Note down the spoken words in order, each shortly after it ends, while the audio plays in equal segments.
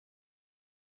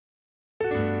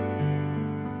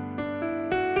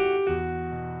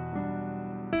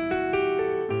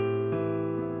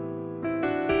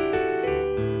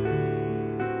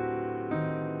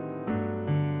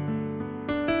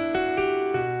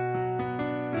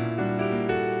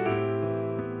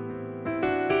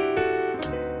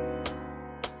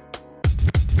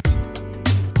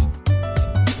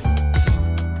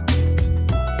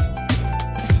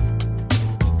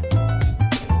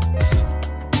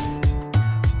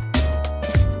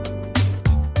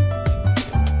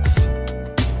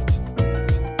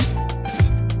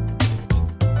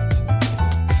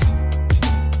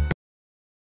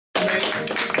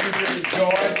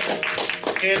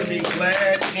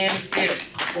in it.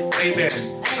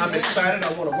 Amen. I'm excited.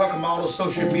 I want to welcome all of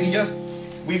social media.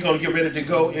 We're going to get ready to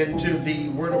go into the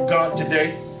Word of God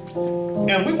today.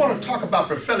 And we want to talk about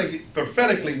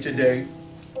prophetically today.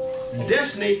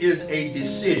 Destiny is a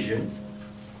decision.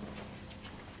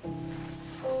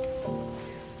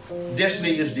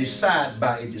 Destiny is decided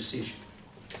by a decision.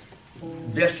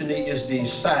 Destiny is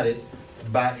decided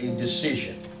by a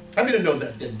decision. How many know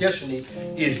that destiny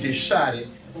is decided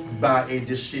by a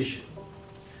decision?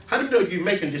 How many know you're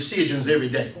making decisions every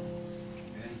day?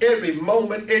 Every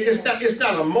moment. It's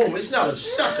not a moment. It's not a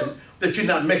second that you're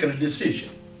not making a decision.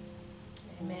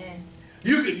 Amen.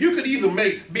 You could either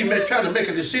be trying to make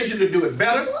a decision to do it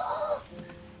better,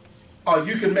 or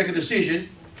you can make a decision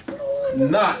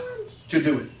not to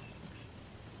do it.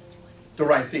 The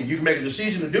right thing. You can make a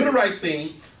decision to do the right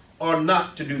thing or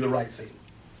not to do the right thing.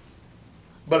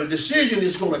 But a decision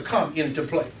is going to come into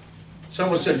play.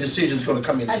 Someone said a decision is going to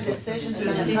come into play. A decision is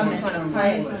going to come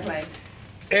into play.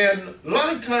 And a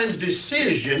lot of times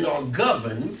decisions are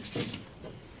governed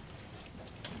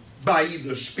by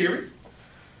either spirit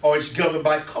or it's governed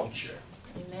by culture.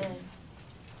 Amen.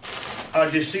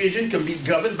 A decision can be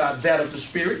governed by that of the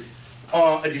spirit,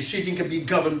 or a decision can be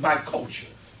governed by culture.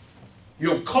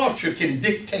 Your culture can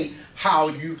dictate how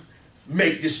you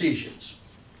make decisions.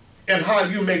 And how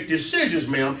you make decisions,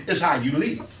 ma'am, is how you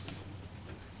live.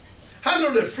 How do you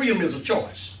know that freedom is a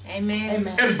choice? Amen.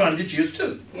 And bondage is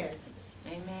too. Yes.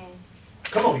 Amen.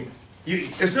 Come on here.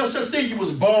 It's no such thing you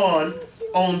was born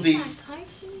on the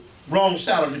wrong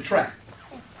side of the track.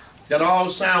 That all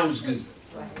sounds good.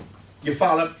 Right. You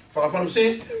follow what I'm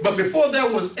saying? But before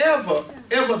there was ever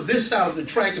this side of the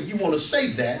track, if you want to say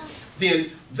that,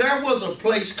 then there was a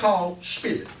place called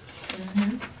spirit,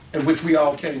 in which we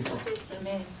all came from.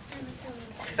 Amen.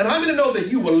 And how many know that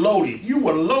you were loaded? You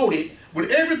were loaded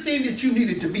with everything that you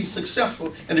needed to be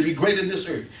successful and to be great in this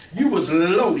earth. You was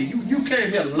loaded. You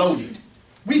came here loaded.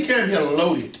 We came here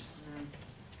loaded.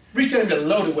 We came here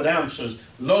loaded with answers,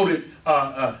 loaded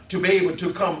to be able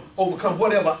to overcome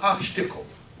whatever obstacle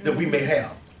that we may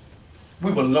have.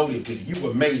 We were loaded with it. You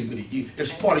were made with it.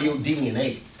 It's part of your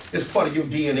DNA. It's part of your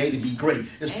DNA to be great.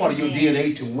 It's part of your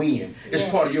DNA to win. It's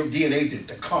part of your DNA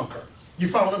to conquer. You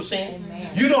follow what I'm saying?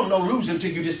 Amen. You don't know losing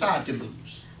until you decide to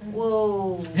lose.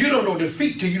 Whoa. You don't know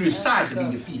defeat till you decide to be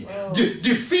defeated.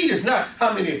 Defeat is not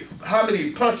how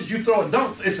many punches you throw a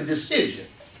dunk. It's a decision.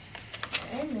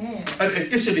 Amen.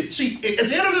 See, at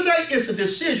the end of the day, it's a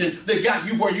decision that got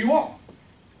you where you are.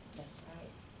 That's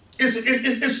right.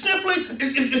 It's simply,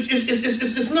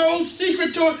 it's no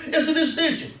secret to it. It's a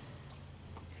decision.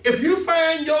 If you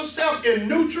find yourself in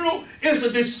neutral, it's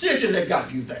a decision that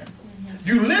got you there.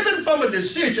 You living from a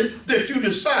decision that you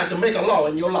decide to make a law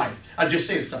in your life. I just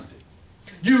said something.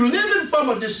 You living from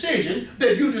a decision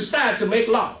that you decide to make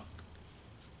law.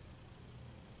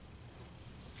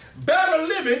 Better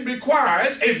living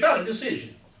requires a better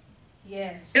decision.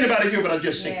 Yes. Anybody hear what I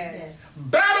just said? Yes.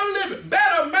 Better living,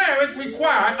 better marriage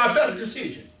requires a better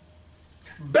decision.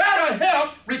 Better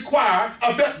health requires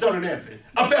a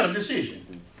better decision.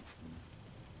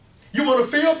 You want to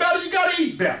feel better, you got to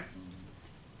eat better.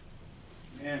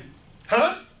 Amen.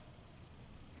 Huh?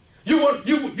 You want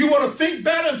to think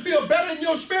better and feel better in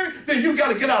your spirit, then you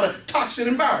got to get out of toxic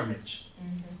environments.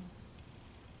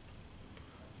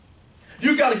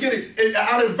 You got to get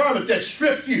out of an environment that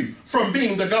stripped you from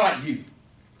being the God you.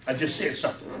 I just said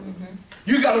something.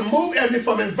 You got to move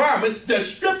from an environment that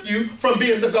stripped you from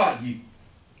being the God you.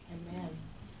 Amen.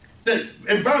 That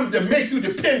environment that make you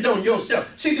depend on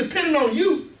yourself. See, depending on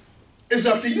you is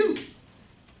up to you.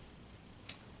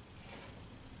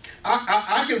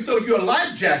 I can throw you a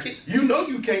life jacket. You know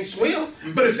you can't swim,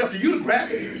 but it's up to you to grab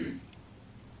it.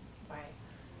 Right.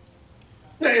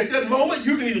 Now, at that moment,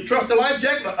 you can either trust the life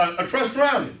jacket or trust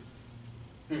drowning.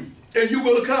 And you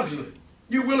will accomplish it.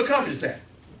 You will accomplish that.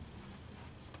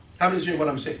 How many see what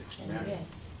I'm saying?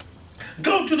 Yes.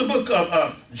 Go to the book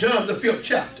of John, the 5th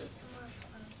chapter.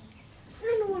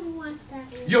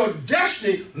 Your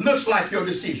destiny looks like your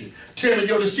decision. Tell me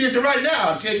your decision right now,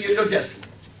 I'll tell you your destiny.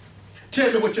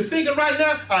 Tell me what you're thinking right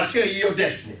now, I'll tell you your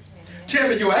destiny. Tell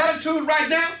me your attitude right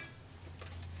now,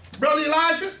 Brother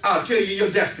Elijah, I'll tell you your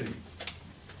destiny.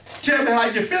 Tell me how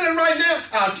you're feeling right now,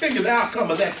 I'll tell you the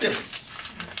outcome of that feeling.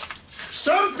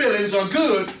 Some feelings are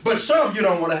good, but some you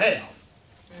don't want to have.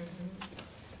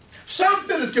 Some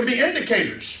feelings can be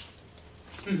indicators.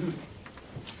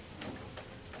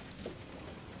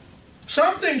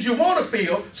 Some things you want to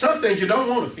feel, some things you don't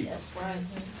want to feel. That's right.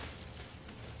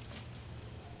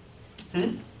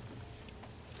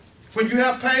 When you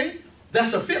have pain,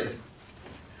 that's a feeling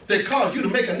that caused you to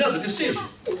make another decision.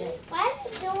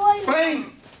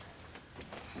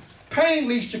 Pain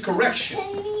leads to correction.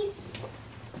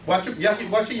 Watch it,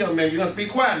 young man. You have to be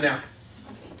quiet now.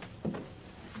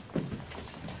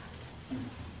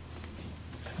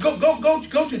 Go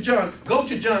to John. Go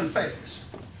to John fast.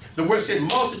 The word said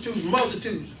multitudes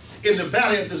in the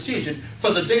valley of decision,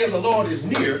 for the day of the Lord is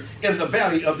near in the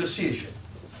valley of decision.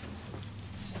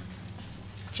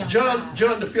 John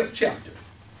the 5th chapter.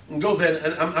 And go there,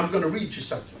 and I'm going to read you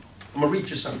something. I'm going to read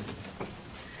you something.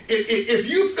 If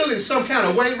you feeling some kind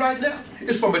of way right now,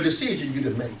 it's from a decision you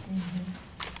done made.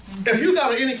 If you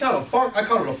got any kind of funk, I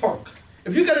call it a funk.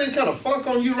 If you got any kind of funk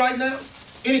on you right now,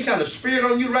 any kind of spirit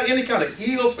on you, right? Any kind of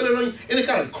ill feeling on you, any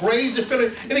kind of crazy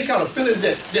feeling, any kind of feeling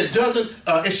that doesn't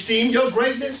esteem your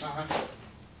greatness,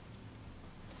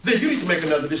 then you need to make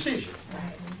another decision.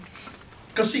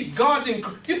 Because see, God did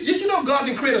you know God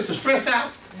didn't create us to stress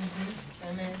out,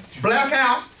 black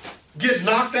out, get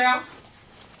knocked out?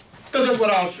 Because that's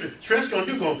what our stress going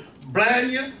to do, going to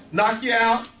blind you, knock you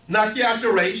out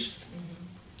the race.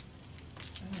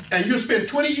 And you spend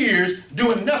 20 years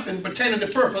doing nothing pertaining to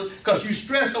purpose because you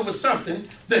stress over something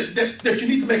that you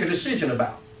need to make a decision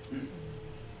about.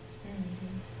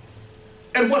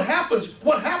 And what happens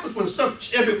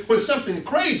when something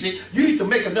crazy, you need to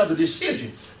make another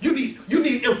decision. You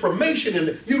need information,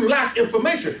 and you lack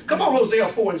information. Come on, Hosea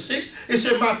 4:6. It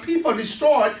said, my people are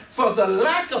destroyed for the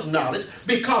lack of knowledge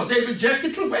because they reject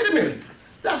the truth. Wait a minute.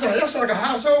 That's like a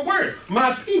household word.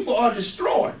 My people are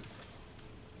destroyed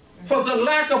for the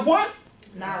lack of what?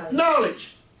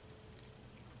 Knowledge.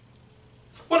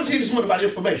 What is he this morning about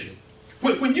information?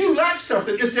 When you lack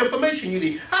something, it's the information you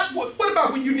need. What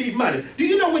about when you need money? Do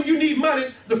you know when you need money,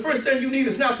 the first thing you need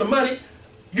is not the money?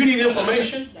 You need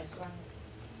information. That's right.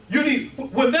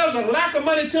 When there's a lack of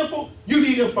money, Temple, you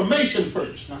need information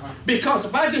first. Because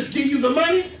if I just give you the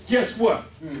money, guess what?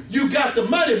 You got the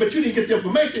money, but you didn't get the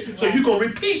information, so you're going to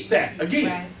repeat that again.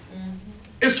 Right.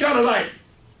 It's kind of like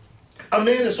a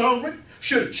man is hungry,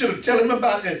 should tell him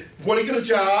about where to get a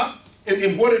job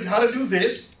and how to do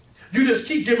this. You just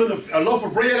keep giving a loaf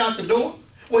of bread out the door.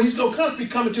 Well, he's going to constantly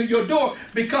be coming to your door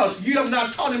because you have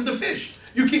not taught him to fish.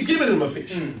 You keep giving him a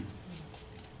fish.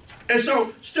 And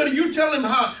so instead of you telling him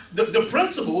how the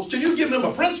principles, instead of you giving him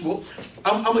a principle,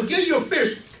 I'm going to give you a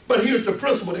fish, but here's the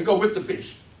principle that go with the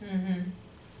fish. And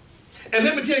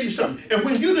let me tell you something. And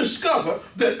when you discover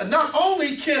that not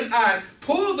only can I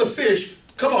pull the fish,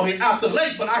 come on here, out the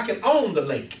lake, but I can own the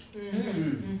lake.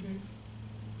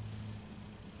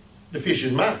 The fish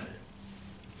is mine.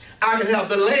 I can have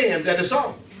the land that it's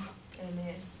on.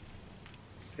 Amen.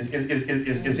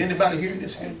 Is anybody hearing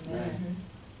this here?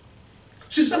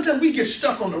 See, sometimes we get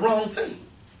stuck on the wrong thing.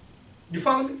 You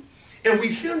follow me? And we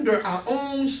hinder our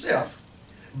own self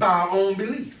by our own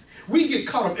belief. We get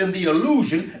caught up in the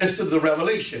illusion instead of the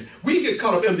revelation. We get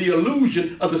caught up in the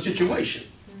illusion of the situation.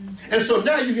 And so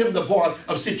now you hear the voice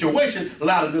of situation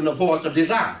louder than the voice of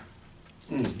desire.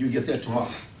 You get that tomorrow.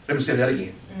 Let me say that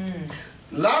again.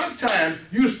 A lot of times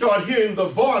you start hearing the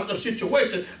voice of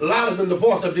situation louder than the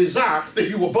voice of desire that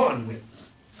you were born with.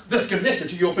 That's connected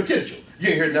to your potential. You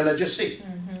ain't heard none I just said.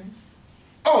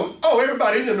 Oh,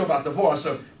 everybody didn't know about the voice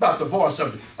of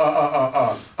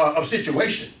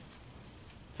situation.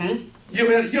 You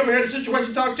ever heard a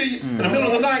situation talk to you in the middle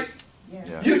of the night?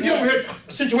 Yeah. You ever heard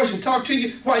a situation talk to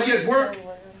you while you at work?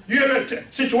 You ever heard a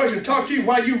situation talk to you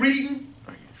while you reading?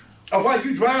 Or while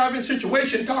you driving,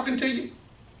 situation talking to you?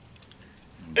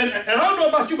 And I don't know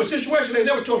about you, but situation, they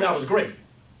never told me I was great.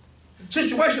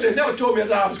 Situation, they never told me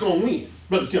that I was going to win,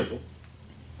 Brother Temple.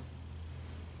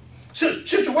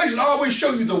 Situation always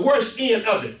show you the worst end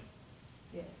of it.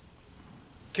 Yeah.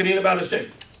 Can anybody understand?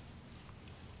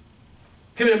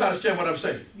 Can anybody understand what I'm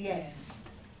saying? Yes.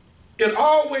 It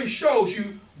always shows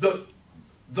you the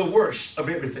worst of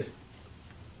everything.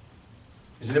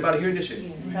 Is anybody hearing this here?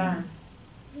 Yes, sir.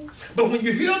 But when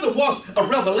you hear the voice of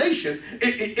revelation,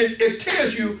 it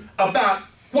tells you about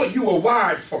what you were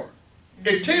wired for.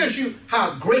 It tells you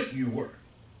how great you were,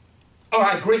 or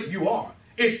how great you are.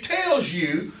 It tells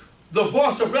you, the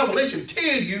voice of revelation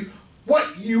tells you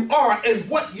what you are and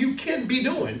what you can be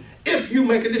doing if you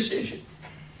make a decision.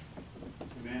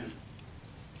 Amen.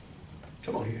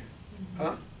 Come on here.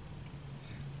 Huh?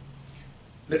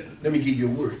 Let me give you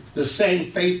a word. The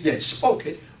same faith that spoke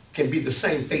it can be the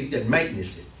same faith that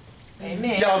maintenance it.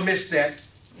 Amen. Y'all missed that.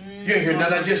 You didn't hear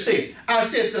nothing I just said. I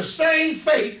said the same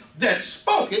faith that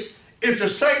spoke it is the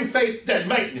same faith that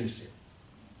maintenance it.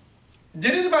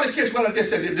 Did anybody catch what I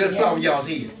just said? Did it fly over y'all's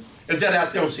head? Is that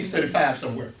out there on 635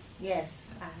 somewhere?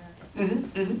 Yes, I heard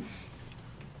it.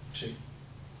 See?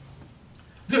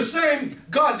 The same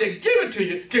God that gave it to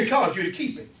you can cause you to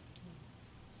keep it.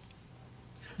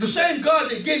 The same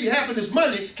God that gave you happiness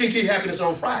Monday can give you happiness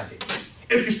on Friday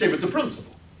if you stay with the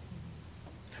principle.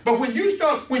 But when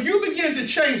you begin to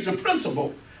change the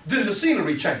principle, then the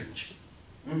scenery change.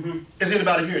 Is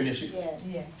anybody hearing this? Yes.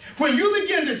 Yeah. When you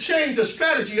begin to change the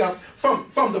strategy up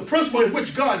from the principle in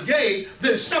which God gave,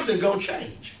 then something gonna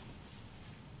change.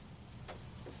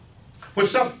 When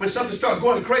something starts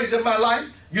going crazy in my life,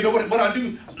 you know what I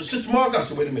do? Sister Margaret, I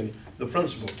said, wait a minute, the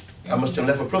principle. I must have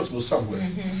left a principle somewhere,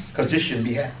 because this shouldn't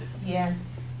be happening. Yeah.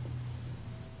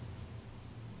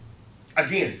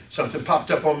 Again, something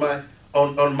popped up on my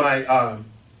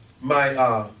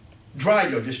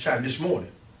dryer this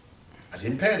morning. I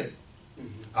didn't panic.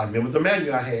 I remember the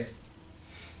manual I had.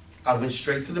 I went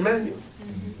straight to the manual.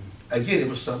 Again, it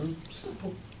was something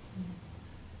simple.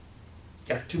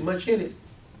 Got too much in it.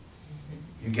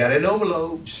 You got an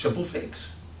overload, simple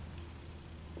fix.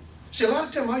 See, a lot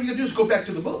of times all you gotta do is go back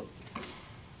to the book.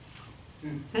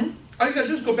 All you gotta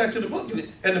do is go back to the book,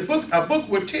 and a book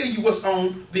will tell you what's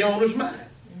on the owner's mind.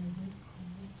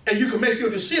 And you can make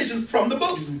your decision from the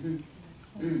book.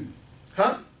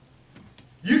 Huh?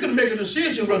 You can make a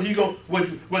decision whether you're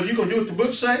gonna do what the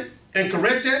book say and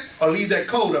correct that, or leave that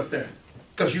code up there,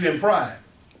 because you're in pride.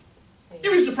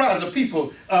 You'd be surprised that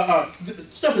people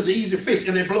stuff is an easy fix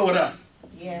and they blow it up.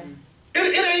 Yeah.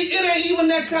 It ain't even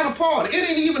that kind of party. It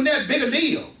ain't even that big a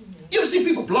deal. You ever see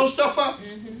people blow stuff up?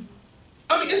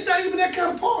 I mean, it's not even that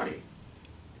kind of party,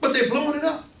 but they're blowing it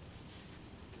up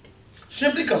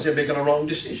simply because they're making a wrong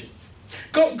decision.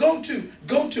 Go to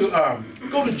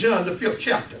John the 5th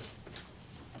chapter.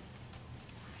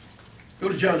 Go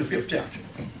to John the 5th chapter.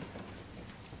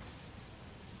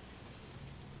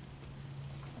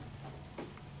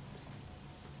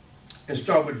 And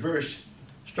start with verse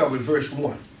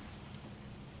 1.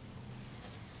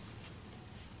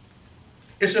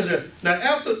 It says, now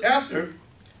after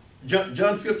John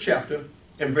 5th chapter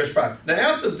and verse 5. Now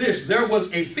after this, there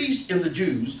was a feast in the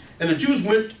Jews, and the Jews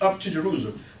went up to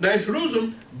Jerusalem. Now in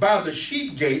Jerusalem, by the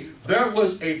sheep gate, there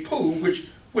was a pool,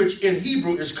 which in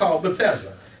Hebrew is called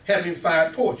Bethesda, having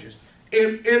 5 porches.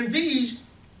 In these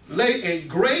lay a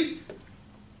great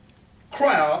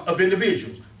crowd of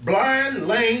individuals, blind,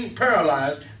 lame,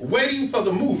 paralyzed, waiting for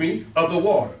the moving of the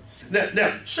water.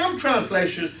 Now some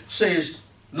translations says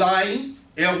lying,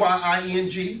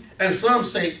 L-Y-I-N-G, and some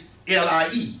say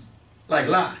L-I-E, like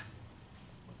lie.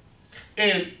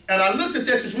 And I looked at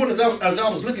that this morning as I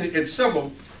was looking at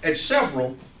several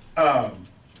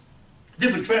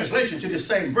different translations to this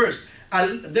same verse.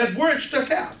 That word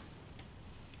stuck out.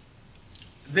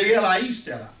 The L-I-E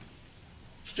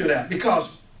stood out because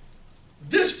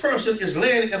this person is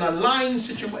laying in a lying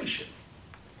situation.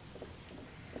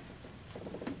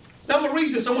 Now I'm going to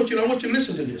read this. I want you to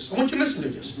listen to this. I want you to listen to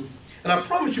this. And I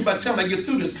promise you by the time I get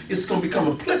through this, it's going to become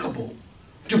applicable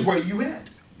to where you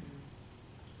at,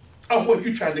 or where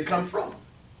you're trying to come from.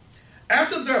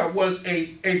 After there was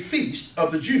a feast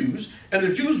of the Jews, and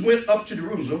the Jews went up to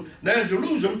Jerusalem. Now in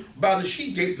Jerusalem, by the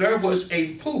sheep gate, there was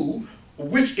a pool,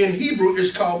 which in Hebrew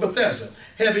is called Bethesda,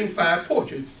 having 5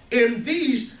 porches. In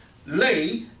these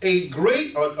lay a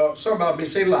great, or somebody may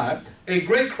say lie, a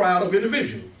great crowd of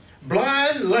individuals,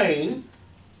 blind, lame,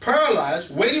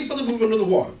 paralyzed, waiting for the movement of the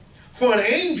water. For an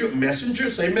angel, messenger,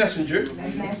 say messenger,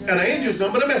 an angel's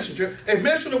done but a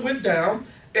messenger went down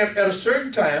at a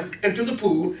certain time into the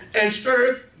pool and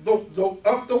stirred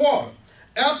up the water.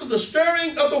 After the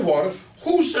stirring of the water,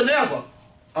 whosoever,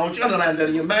 I want you to underline that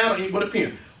in your mind or with a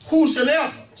pen,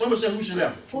 whosoever, someone say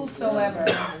whosoever.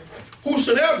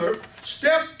 Whosoever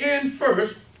stepped in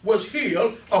first was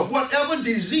healed of whatever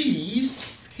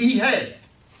disease he had.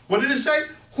 What did it say?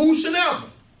 Whosoever.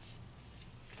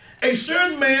 A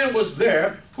certain man was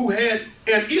there who had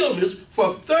an illness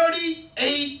for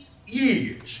 38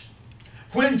 years.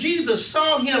 When Jesus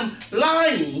saw him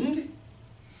lying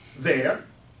there,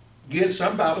 again,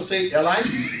 some Bible say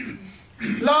L-I-E,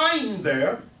 lying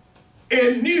there,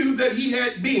 and knew that he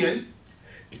had been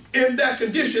in that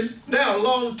condition now a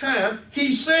long time,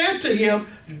 he said to him,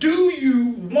 do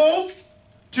you want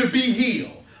to be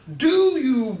healed? Do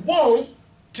you want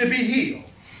to be healed?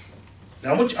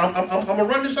 Now I'm going to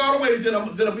run this all the way, then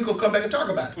we're going to come back and talk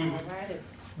about it.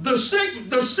 The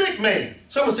sick man.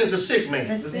 Someone said the sick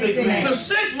man. The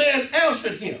sick man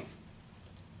answered him.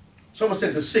 Someone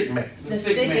said the sick man.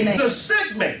 The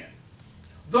sick man.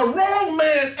 The wrong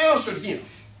man answered him.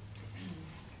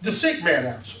 The sick man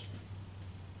answered.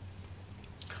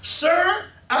 Sir,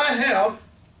 I have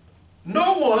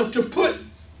no one to put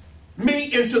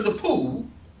me into the pool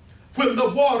when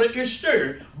the water is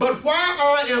stirred, but while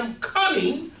I am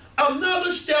coming,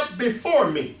 another step before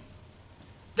me.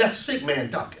 That's sick man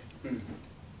talking.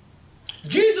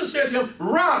 Jesus said to him,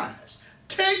 rise,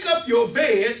 take up your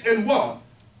bed and walk.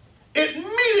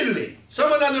 Immediately.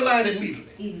 Someone underline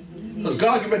immediately. Because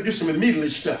God can do some immediately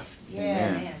stuff.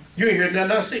 Yes. You ain't heard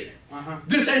nothing I said.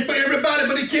 This ain't for everybody,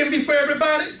 but it can be for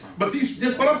everybody. But this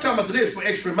what I'm talking about today is for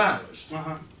extra milers.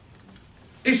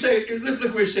 He said, look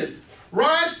where he said,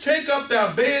 rise, take up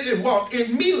thy bed and walk.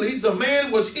 Immediately the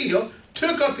man was healed,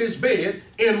 took up his bed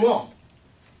and walked.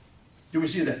 Do we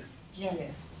see that?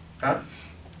 Yes. Huh?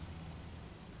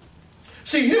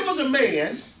 See, here was a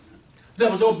man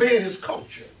that was obeying his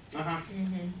culture. Now,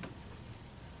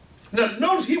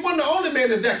 notice he wasn't the only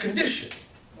man in that condition.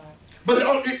 But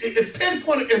it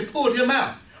pinpointed and pulled him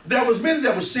out. There was men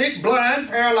that were sick, blind,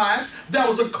 paralyzed. There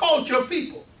was a culture of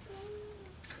people.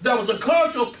 There was a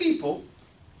culture of people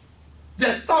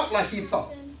that thought like he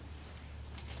thought.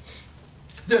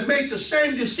 That made the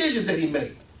same decision that he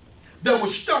made. That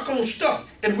was stuck on stuff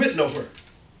and went nowhere.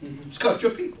 It's culture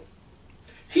of people.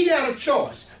 He had a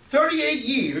choice. 38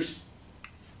 years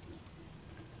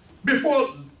before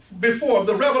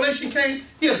the revelation came,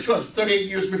 he had a choice 38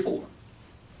 years before.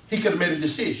 He could have made a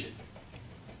decision.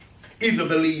 Either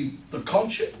believe the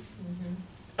culture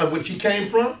of which he came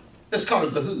from, let's call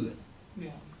it the hood.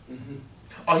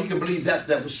 Or he could believe that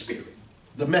was spirit,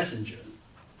 the messenger.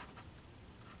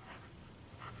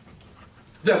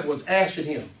 That was asking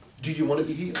him, do you want to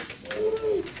be healed?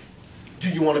 Do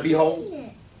you want to be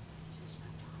whole?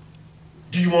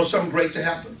 Do you want something great to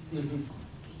happen?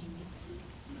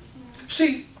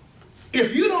 See,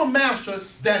 if you don't master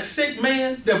that sick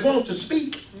man that wants to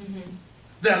speak,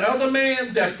 that other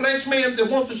man, that flesh man that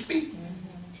wants to speak,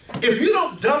 if you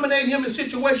don't dominate him in a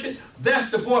situation,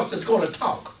 that's the voice that's going to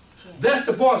talk. That's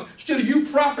the voice. Instead of you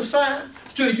prophesying,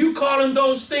 instead of you calling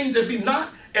those things that be not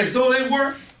as though they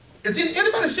were. Is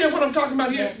anybody seeing what I'm talking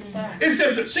about here? Yes, sir. It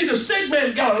says, see, the sick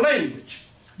man got a language.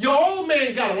 Your old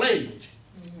man got a language.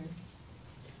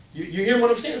 You hear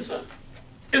what I'm saying, son?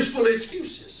 It's full of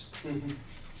excuses.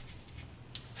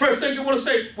 First thing you want to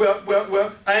say,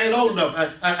 well, I ain't old enough.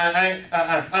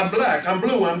 I'm black, I'm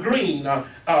blue, I'm green.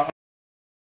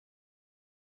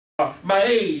 My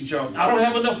age, I don't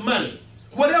have enough money.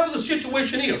 Whatever the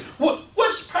situation is,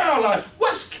 what's paralyzed?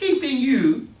 What's keeping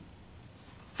you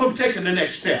from taking the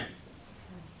next step?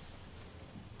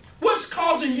 What's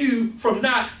causing you from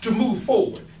not to move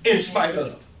forward in spite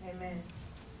of? Amen.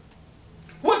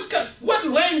 What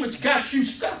language got you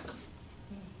stuck?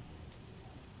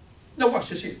 Now watch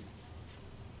this here.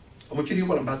 I want you to hear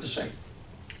what I'm about to say.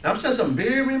 Now I'm saying something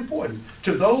very important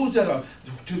to those that are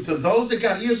to those that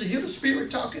got ears to hear the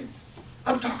Spirit talking.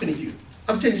 I'm talking to you.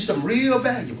 I'm telling you something real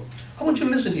valuable. I want you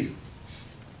to listen here.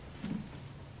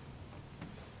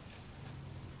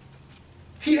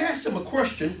 He asked him a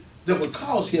question that would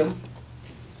cause him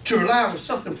to rely on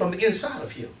something from the inside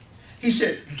of him. He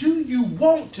said, do you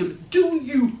want to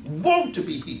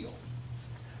be healed?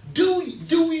 Do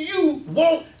you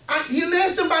want? He didn't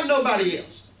ask him about nobody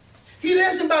else. He didn't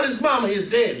ask him about his mama, his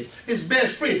daddy, his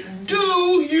best friend. Do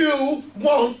you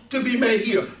want to be made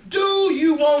healed? Do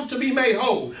you want to be made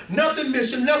whole? Nothing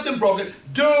missing, nothing broken.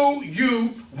 Do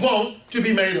you want to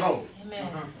be made whole? Amen.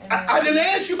 I didn't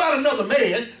ask you about another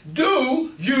man.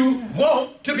 Do you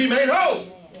want to be made whole?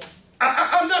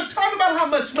 I'm not talking about how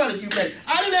much money you make.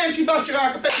 I didn't ask you about your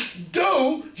occupation.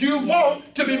 Do you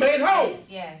want to be made whole?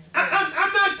 Yes.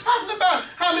 I'm not talking about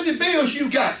how many bills you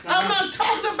got. I'm not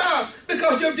talking about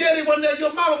because your daddy wasn't there,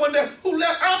 your mama wasn't there, who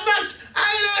left. I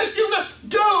ain't asked you nothing.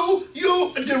 Do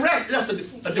you direct? That's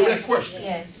a direct question.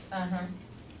 Yes.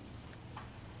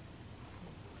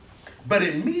 But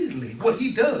immediately, what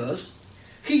he does,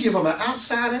 he give him an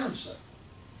outside answer.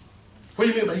 What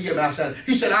do you mean by he give him an outside?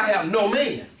 He said, I have no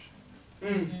man.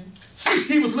 See,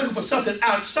 he was looking for something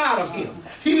outside of him.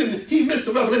 He missed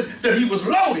the revelation that he was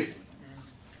loaded.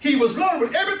 He was loaded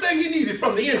with everything he needed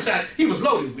from the inside. He was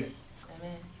loaded with.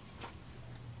 Amen.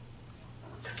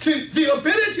 See, the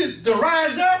ability to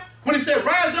rise up, when he said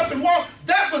rise up and walk,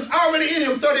 that was already in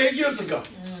him 38 years ago.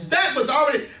 That was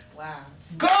already, Wow.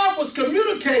 God was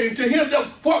communicating to him that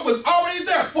what was already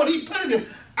there, what he put in him.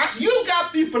 You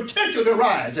got the potential to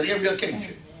rise at every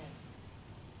occasion.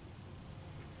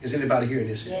 Is anybody hearing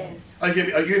this? Yes. Are you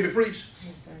hearing me preach?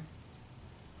 Yes, sir.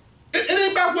 It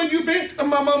ain't about where you been. My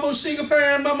mama was single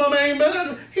parent. My mama ain't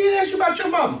better. He didn't ask you about your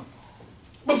mama.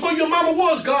 Before your mama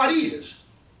was, God is.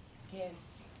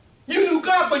 Yes. You knew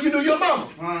God, but you knew your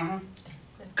mama.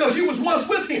 Because you was once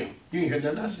with him. You ain't heard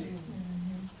nothing I said.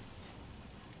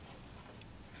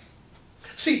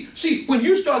 See, when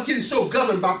you start getting so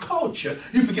governed by culture,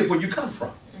 you forget where you come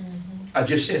from. I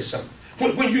just said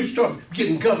something. When you start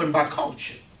getting governed by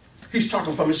culture, he's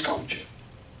talking from his culture.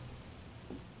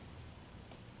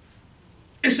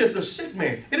 said the sick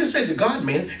man. It didn't say the God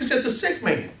man. It said the sick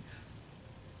man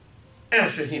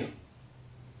answered him.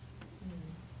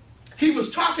 He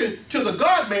was talking to the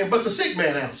God man, but the sick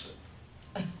man answered.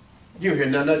 You hear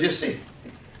nothing I just said.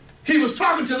 He was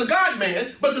talking to the God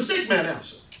man, but the sick man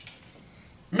answered.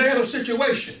 Man of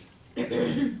situation.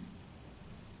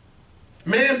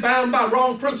 Man bound by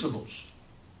wrong principles.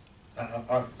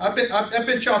 I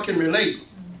bet y'all can relate.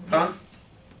 Huh?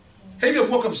 Have you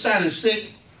ever woke up sounding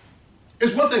sick?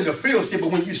 It's one thing to feel sick, but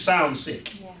when you sound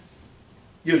sick.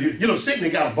 Yeah. You know,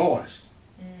 sickness got a voice.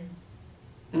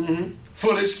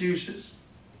 Full excuses.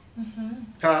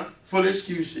 Huh? Full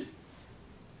excuses.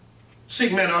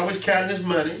 Sick man always counting his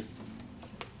money.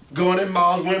 Going in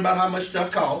malls, worrying about how much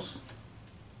stuff costs.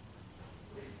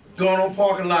 Going on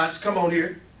parking lots, come on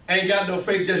here. Ain't got no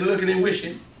faith, just looking and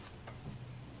wishing.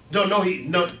 Don't know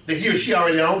that he or she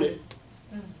already owned it.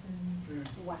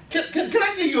 Can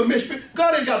I give you a mystery?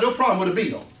 God ain't got no problem with a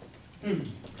bill.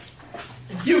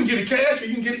 You can get it cash or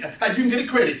you can get it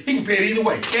credit. He can pay it either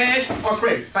way, cash or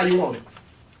credit, how you want it.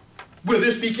 Will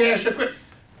this be cash or credit?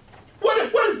 What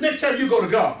if next time you go to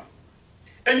God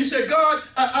and you say, God,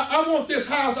 I want this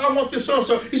house, I want this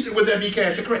so-and-so. He said, will that be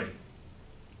cash or credit?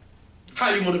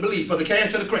 How you want to believe, for the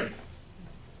cash or the credit?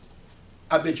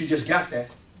 I bet you just got that.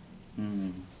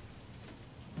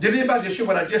 Did anybody just hear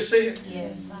what I just said?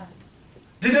 Yes.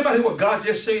 Did anybody hear what God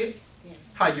just said? Yes.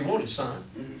 How you want it, son?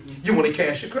 You want it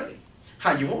cash or credit?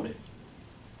 How you want it?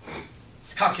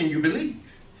 How can you believe?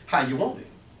 How you want it?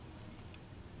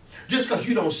 Just because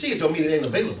you don't see it don't mean it ain't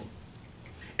available.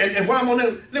 And while I'm on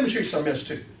that, let me show you something else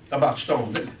too about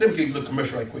storms. Let me give you a little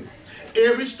commercial right quick.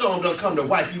 Every storm don't come to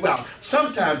wipe you out.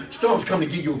 Sometimes storms come to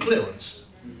give you a clearance.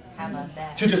 How about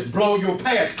that? To just blow your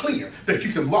path clear that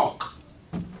you can walk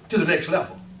to the next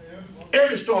level.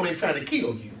 Every storm ain't trying to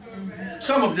kill you.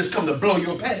 Some of them just come to blow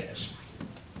your past.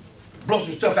 Blow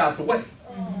some stuff out the way.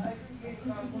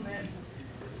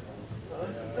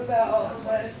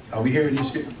 Are we hearing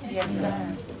this here? Yes,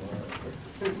 sir.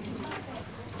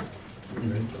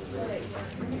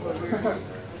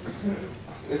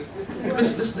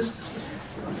 Listen.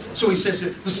 So he says,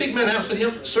 the sick man answered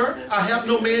him, sir, I have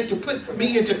no man to put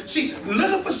me into. See,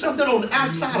 looking for something on the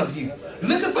outside of you.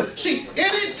 See,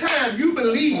 anytime you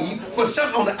believe for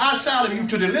something on the outside of you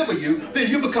to deliver you, then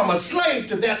you become a slave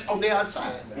to that on the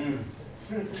outside.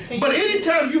 But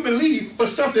anytime you believe for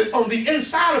something on the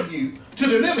inside of you to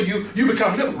deliver you, you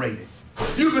become liberated.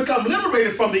 You become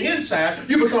liberated from the inside.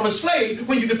 You become a slave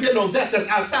when you depend on that that's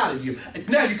outside of you.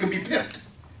 Now you can be pimped.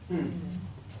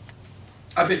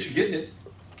 I bet you're getting it.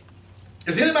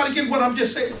 Is anybody getting what I'm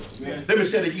just saying? Yeah. Let me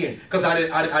say it again, because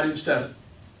I didn't stutter.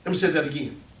 Let me say that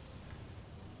again.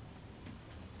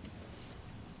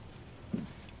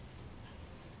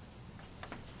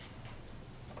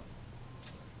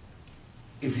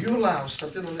 If you allow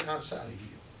something on the outside of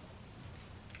you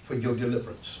for your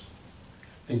deliverance,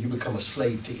 then you become a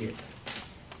slave to it.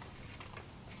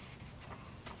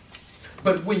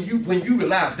 But when you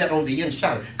rely on that on the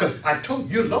inside, because I told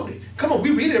you, you're loaded. Come on, we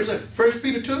read it. 1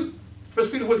 Peter 2. 1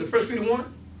 Peter, what is it? 1 Peter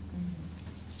 1?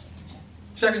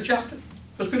 Second chapter.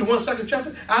 1 Peter 1, second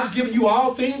chapter. I've given you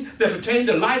all things that pertain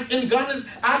to life and godliness.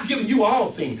 I've given you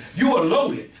all things. You are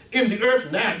loaded in the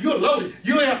earth now. You're loaded.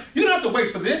 You don't have to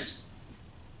wait for this.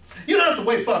 You don't have to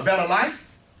wait for a better life.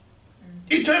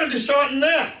 Eternity starting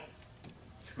now.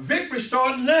 Victory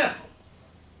starting now.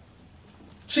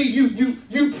 See,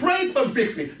 you pray for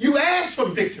victory. You ask for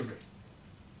victory.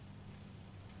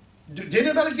 Did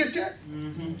anybody get that?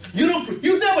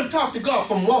 You never talk to God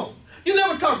from want. You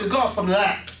never talk to God from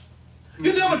lack.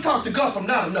 You never talk to God from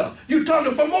not enough. You talk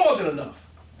to Him for more than enough.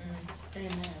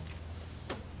 Amen.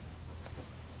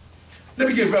 Let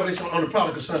me give a revelation on the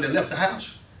prodigal son that left the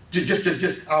house.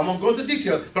 I won't go into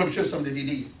detail, but I'm sure something that he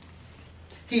did.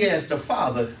 He asked the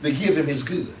father to give him his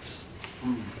goods.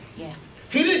 Yeah.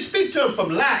 He didn't speak to him from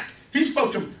lack. He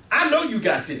spoke to him, I know you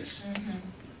got this.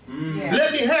 Yeah.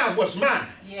 Let me have what's mine.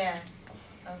 Yeah.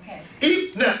 Okay.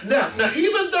 Now,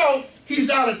 even though he's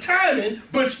out of timing,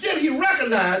 but still he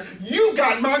recognized, you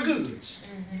got my goods.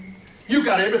 You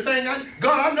got everything.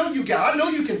 God, I know you got. I know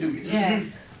you can do this.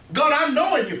 Yes. God, I'm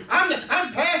knowing you.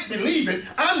 I'm past believing.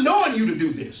 I'm knowing you to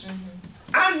do this.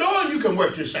 I'm knowing you can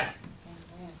work this out.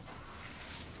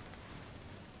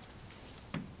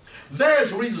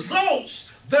 There's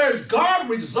results. There's God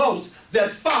results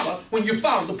that follow when you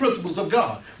follow the principles of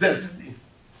God.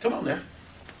 Come on now.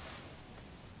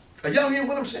 Are y'all hearing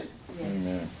what I'm saying? Yes.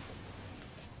 Amen.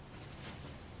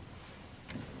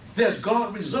 There's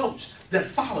God results that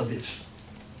follow this.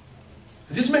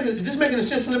 Is this making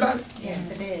sense about it?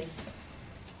 Yes, it is.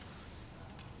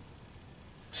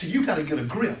 See, you got to get a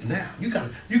grip now. You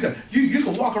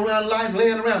can walk around life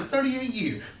laying around 38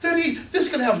 years. 38, this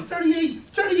could happen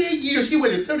 38 years. He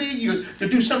waited 38 years to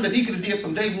do something that he could have did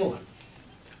from day one.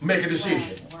 Make a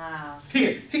decision. Wow.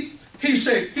 He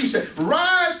said,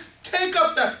 rise, take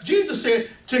up that. Jesus said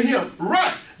to him,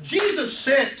 right. Jesus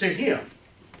said to him,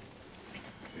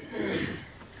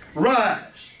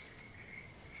 rise,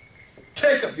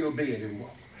 take up your bed and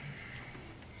walk.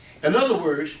 In other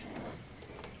words,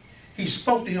 he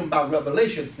spoke to him by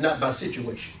revelation, not by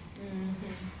situation.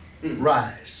 Mm-hmm.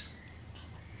 Rise.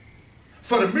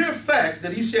 For the mere fact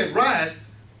that he said rise,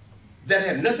 that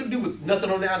had nothing to do with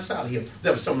nothing on the outside of him.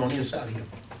 There was something on the inside of him.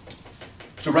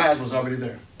 To rise was already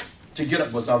there. To get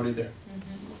up was already there.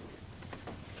 Mm-hmm.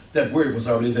 That word was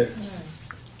already there.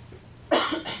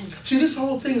 Yeah. See, this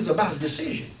whole thing is about a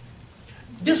decision.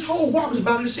 This whole walk is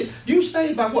about a decision. You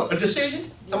saved by what? A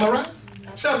decision? Yes. Am I right?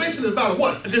 Salvation is about a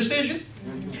what? A decision?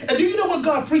 Mm-hmm. And do you know what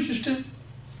God preaches to?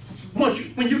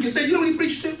 When you can say, you know what he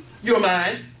preaches to? Your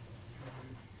mind.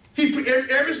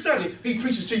 Every Sunday, he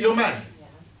preaches to your mind. Yeah.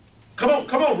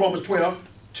 Come on, Romans 12.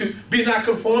 To be not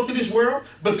conformed to this world,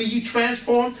 but be ye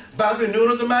transformed by the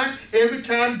renewing of the mind. Every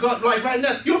time God, like right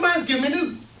now, your mind's getting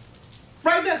renewed.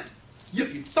 Right now. Your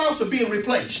thoughts are being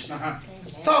replaced.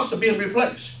 Thoughts are being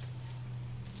replaced.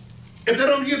 If they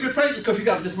don't get replaced, it's because you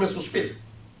got a dismissal spirit.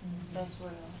 That's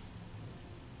right.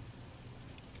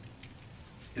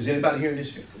 Is anybody hearing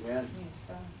this here? Yeah. Yes,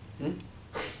 sir.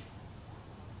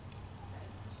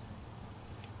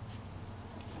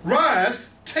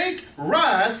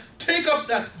 Rise, take up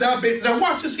thy bed. Now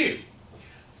watch this here.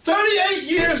 38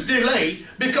 years delayed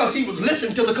because he was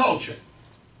listening to the culture.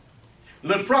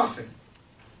 Little prophet,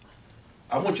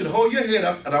 I want you to hold your head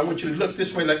up and I want you to look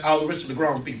this way like all the rest of the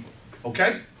grown people.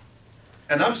 Okay?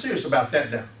 And I'm serious about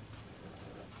that now.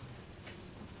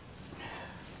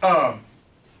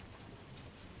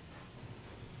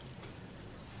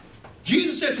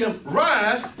 Jesus said to him,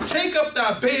 rise, take up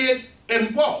thy bed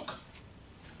and walk.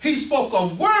 He spoke a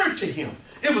word to him.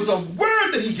 It was a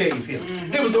word that he gave him.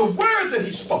 Mm-hmm. It was a word that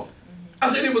he spoke. I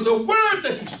said it was a word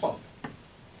that he spoke.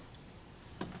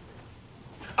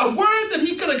 A word that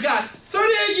he could have got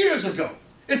 38 years ago.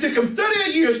 It took him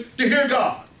 38 years to hear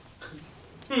God.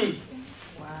 Wow.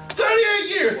 38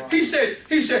 years. Wow.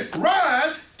 He said,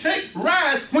 rise,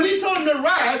 rise. When he told him to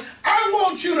rise, I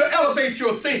want you to elevate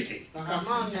your thinking.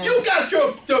 You got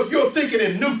your thinking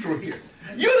in neutral here.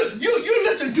 You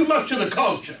listen too much to the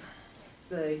culture.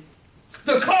 See.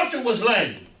 The culture was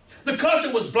lame. The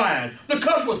culture was blind. The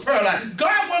culture was paralyzed.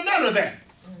 God was none of that.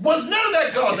 Was none of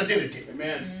that God's identity.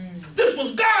 Amen. This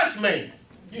was God's man.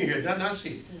 You hear that? I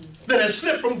see it. That had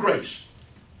slipped from grace.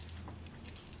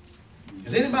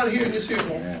 Is anybody hearing this here?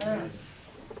 Yes, sir.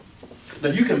 Now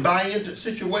you can buy into a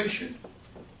situation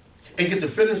and get the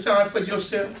feeling sorry for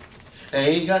yourself. I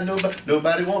ain't got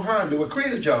nobody won't hire me. Well,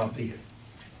 create a job then.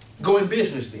 Go in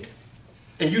business then.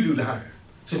 And you do the hiring.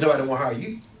 Since nobody won't hire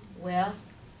you. Well.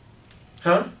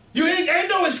 Huh? You ain't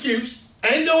no excuse.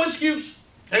 Ain't no excuse.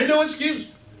 Ain't no excuse.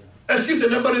 Excuse is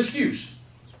nothing but an excuse.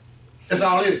 That's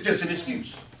all it is, just an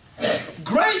excuse.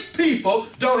 Great people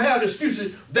don't have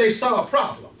excuses. They solve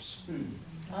problems.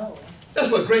 Oh.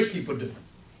 That's what great people do.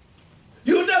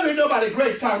 You'll never hear nobody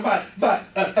great talking about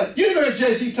you never hear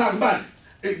Jay-Z talking about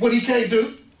what he can't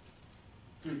do.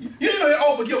 You never hear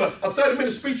Oprah give a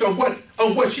 30-minute speech on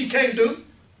what she can't do.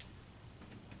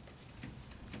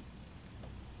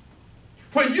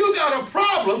 When you got a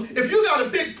problem, if you got a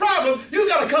big problem, you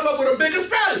got to come up with a bigger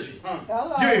strategy.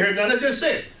 You ain't heard nothing I just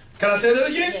said. Can I say that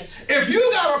again? Yes. If you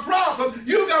got a problem,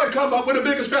 you got to come up with a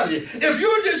bigger strategy. If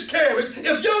you're discouraged,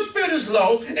 if your spirit is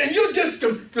low, and you're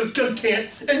discontent,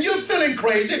 and you're feeling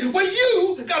crazy, well,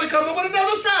 you got to come up with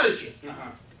another strategy.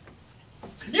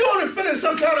 You only feeling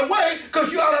some kind of way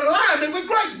because you're out of alignment with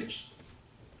greatness.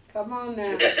 Come on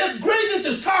now. If greatness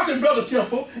is talking, Brother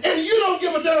Temple, and you don't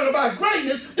give a damn about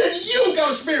greatness, then you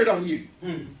got a spirit on you.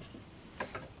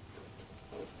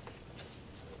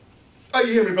 Oh,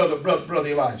 you hear me, brother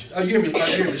Elijah? Oh, you hear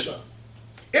me, son?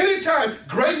 Anytime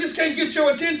greatness can't get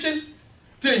your attention,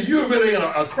 then you're really in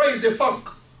a crazy funk.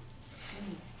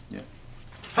 Yeah.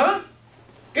 Huh?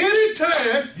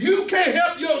 Anytime you can't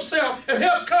help yourself and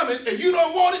help coming and you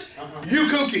don't want it, you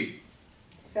kooky.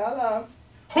 Hello.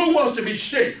 Who wants to be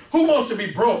sick? Who wants to be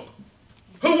broke?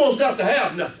 Who wants not to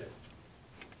have nothing?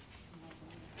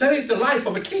 That ain't the life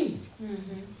of a king.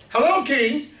 Hello,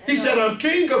 kings. He said, I'm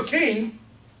king of kings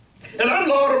and I'm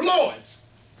Lord of lords.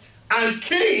 I'm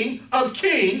king of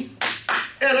kings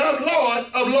and I'm Lord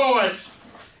of lords.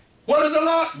 What is the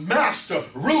Lord? Master,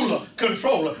 ruler,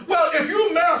 controller. Well, if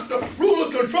you master,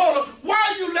 ruler, controller, why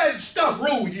are you letting stuff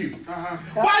rule you?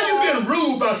 Why you being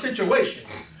ruled by situation?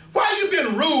 Why you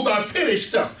being ruled by petty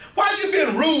stuff? Why you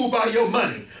being ruled by your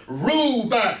money? Ruled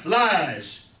by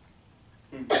lies?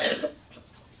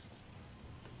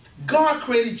 God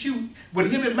created you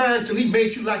with him in mind until he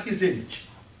made you like his image.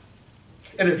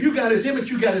 And if you got his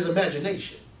image, you got his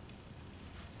imagination.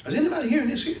 Is anybody hearing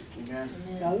this here? Amen.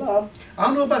 Hello. I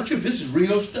don't know about you, this is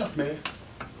real stuff, man.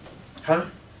 Huh?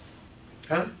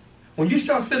 Huh? When you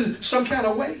start feeling some kind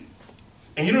of way,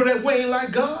 and you know that way ain't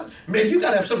like God, man, you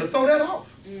got to have something to throw that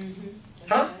off.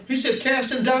 Huh? He said,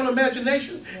 casting down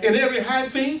imagination and every high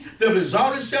thing that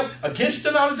exalts itself against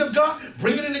the knowledge of God,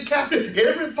 bringing into captive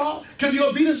every thought to the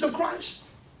obedience of Christ.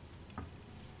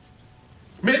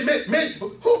 Man,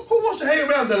 who wants to hang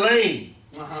around the lame,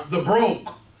 the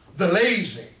broke, the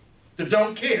lazy, the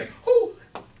don't care? Who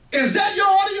is that your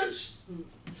audience?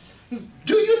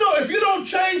 Do you know if you don't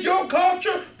change your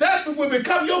culture, that will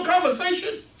become your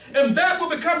conversation and that will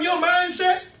become your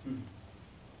mindset?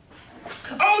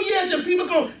 Oh yes, and people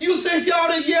go, you think y'all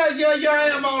that, yeah,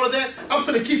 I am all of that. I'm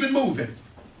finna keep it moving.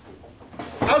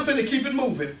 I'm finna keep it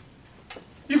moving.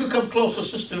 You can come closer,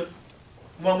 sister,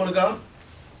 woman of God.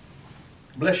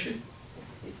 Bless you.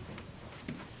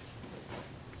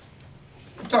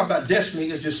 I'm talking about destiny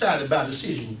is decided by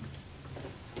decision.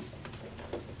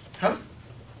 Huh?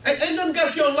 Ain't nothing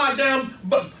got you on lockdown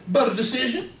but a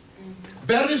decision.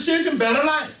 Better decision, better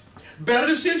life. Better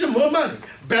decision, more money.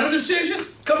 Better decision,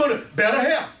 come on, better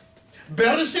health.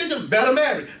 Better decision, better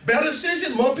marriage. Better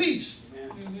decision, more peace.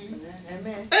 Amen.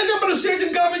 Ain't nothing but a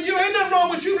decision govern you. Ain't nothing wrong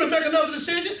with you to make another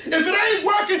decision. If it ain't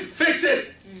working, fix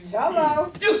it.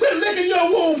 Hello. You quit licking your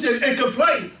wounds and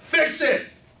complain. Fix it.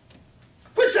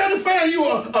 Quit trying to find you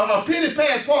a pity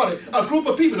pad party, a group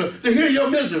of people to hear your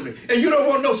misery, and you don't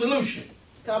want no solution.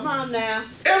 Come on now.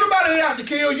 Everybody ain't out to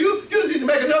kill you. You just need to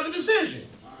make another decision.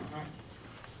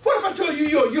 What if I told you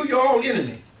you're your own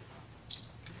enemy?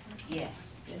 Yeah.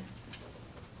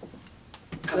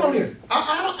 Come on here.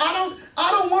 I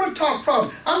don't want to talk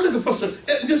problems. I'm looking for some.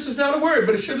 This is not a word,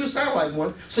 but it sure does sound like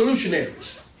one.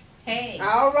 Solutionaries. Hey.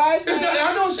 All right. It's not,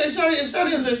 I know it's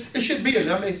not in the. It should be in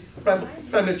there. I mean,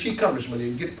 find the chief congressman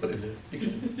and get it put in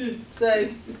there.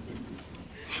 Say.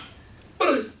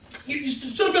 But you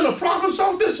should have been a problem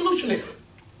solver, been a solutionary.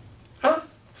 Huh?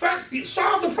 Fact,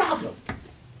 solve the problem.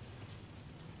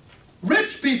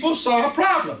 Rich people solve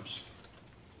problems.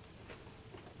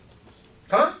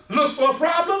 Huh? Look for a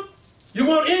problem. You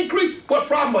want increase? What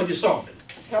problem are you solving?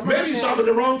 Maybe you're solving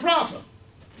the wrong problem.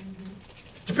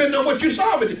 Depending on what you're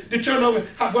solving, determine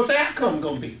what the outcome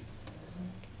going to be.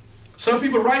 Some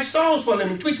people write songs for a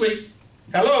living. Tweet, tweet.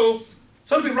 Hello.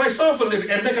 Some people write songs for a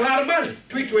living and make a lot of money.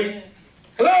 Tweet, tweet.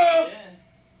 Hello.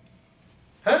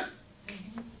 Huh?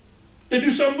 They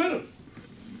do something with them.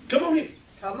 Come on here.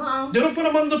 Come on. They don't put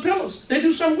them under the pillows. They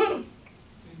do something with them.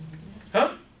 Huh?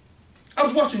 I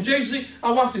was watching JC.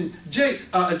 I was watching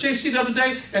JC the other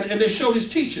day, and they showed his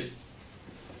teacher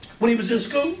when he was in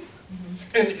school.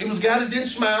 And it was a guy that didn't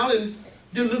smile and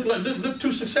didn't look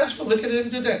too successful. Look at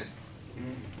him today.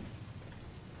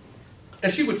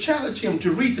 And she would challenge him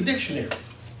to read the dictionary.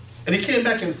 And he came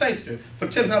back and thanked her for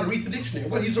telling him how to read the dictionary.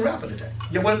 Well, he's a rapper today.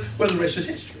 Yeah, well, the rest is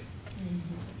history.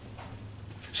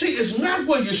 See, it's not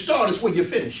where you start, it's where you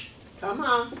finish. Come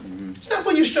on. It's not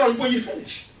where you start, it's where you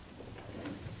finish.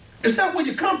 It's not where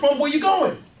you come from, where you're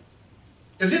going.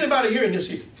 Is anybody hearing this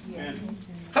here? Amen.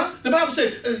 Huh? The Bible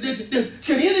says,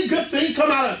 can any good thing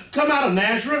come out of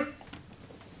Nazareth?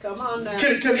 Come on now.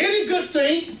 Can any good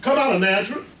thing come out of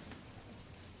Nazareth?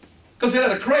 Because they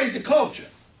had a crazy culture.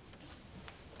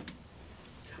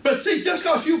 But see, just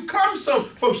because you come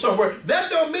from somewhere,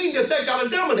 that don't mean that they got to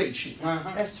dominate you.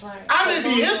 That's right. I may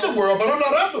be in the world, but I'm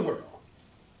not of the world.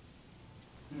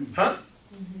 Huh?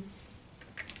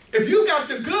 If you got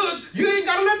the goods, you ain't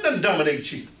got to let them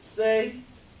dominate you. Say.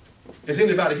 Is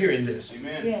anybody hearing this?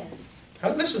 Amen. Yes.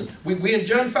 Listen, we in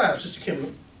John 5, Sister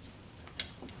Kimberly.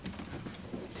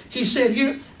 He said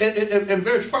here in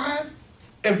verse 5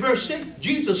 and verse 6,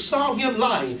 Jesus saw him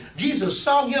lying. Jesus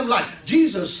saw him lying.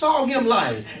 Jesus saw him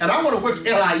lying. And I want to work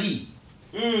L-I-E.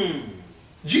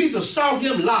 Jesus saw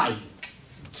him lying.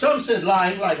 Some says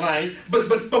lying, like lying. But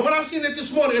when I seen it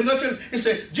this morning, it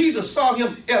said Jesus saw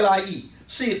him L-I-E.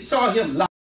 See, saw him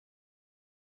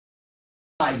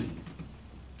lying.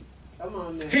 Come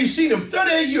on now. He's seen him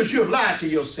 38 years you have lied to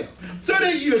yourself.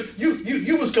 38 years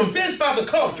you was convinced by the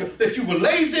culture that you were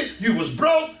lazy, you was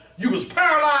broke, you was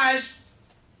paralyzed,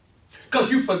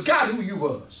 because you forgot who you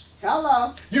was.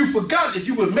 Hello. You forgot that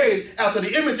you were made after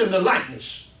the image and the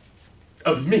likeness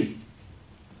of me.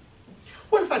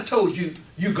 What if I told you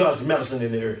God's medicine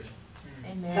in the earth?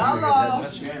 Amen. Hello.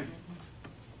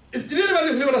 Did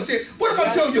anybody hear what I said? What if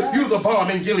I told you you're the balm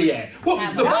in Gilead? Well,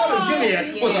 the balm in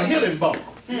Gilead was a healing balm.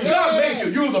 God made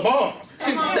you, you're the balm.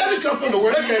 See, that didn't come from the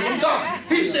word, that came from God.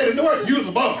 He said in the word, you're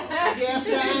the balm. Yes,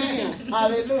 I am.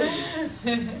 Hallelujah.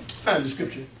 Find the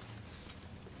scripture.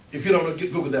 If you don't know,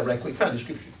 Google that right quick. Find the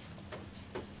scripture.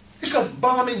 It's called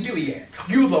balm in Gilead.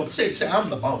 You the say I'm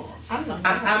the balm.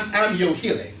 I'm your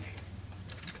healing.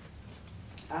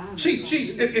 See,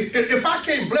 if I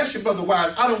can't bless you, Brother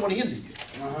Wise, I don't want to hinder you.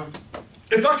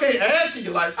 If I can't add to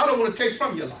your life, I don't want to take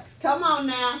from your life. Come on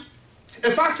now.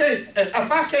 If I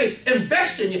can't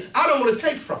invest in you, I don't want to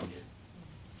take from you.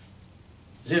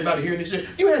 Is anybody hearing this?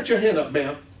 You had your hand up,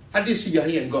 ma'am. I did see your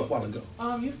hand go up a while ago.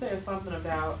 You said something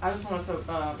about, I just wanted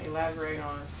to elaborate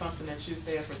on something that you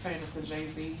said pertaining to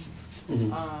Jay-Z.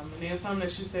 And then something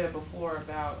that you said before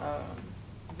about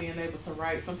being able to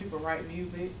write. Some people write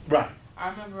music. Right. I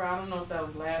remember, I don't know if that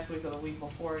was last week or the week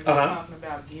before, you were talking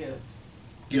about gifts.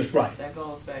 Yes, right. That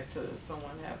goes back to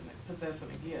someone possessing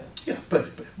a gift. Yeah,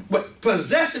 but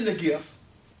possessing the gift,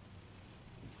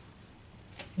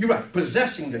 you're right,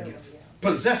 possessing the gift.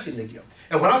 Possessing the gift.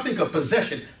 And when I think of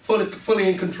possession, fully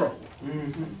in control.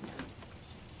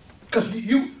 Because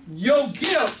your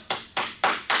gift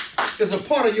is a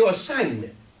part of your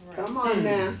assignment. Right. Come on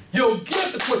now. Your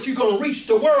gift is what you're going to reach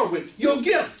the world with. Your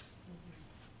gift.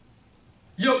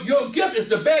 Your gift is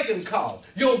the begging call.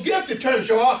 Your gift determines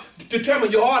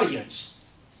your audience.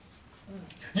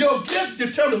 Your gift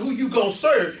determines who you're going to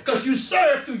serve, because you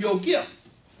serve through your gift.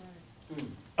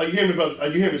 Are you hearing me, brother? Are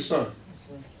you hearing me, son?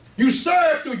 You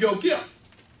serve through your gift.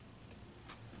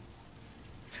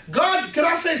 God, can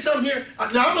I say something here?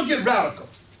 Now, I'm going to get radical.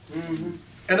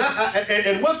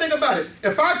 And one thing about it,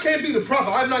 if I can't be the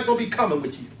prophet, I'm not going to be coming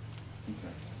with you.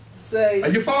 Say. Are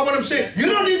you follow what I'm saying? You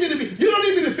don't need me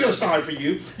to feel sorry for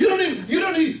you. You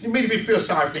don't need me to feel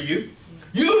sorry for you.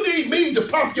 You need me to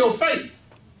pump your faith.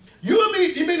 You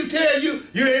need me to tell you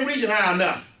ain't reaching high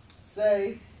enough.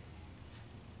 Say.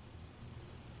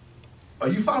 Are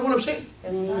you following what I'm saying?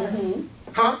 Yes, sir.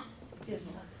 Huh? Yes,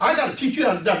 sir. I got to teach you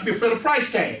how to be afraid of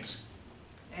price tags.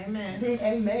 Amen.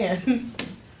 Amen.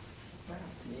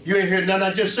 You ain't heard nothing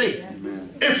I just said.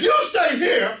 If you stay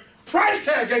here, price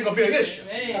tag ain't going to be an issue.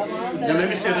 Now let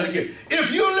me say that again.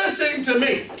 If you're listening to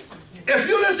me, if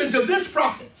you listen to this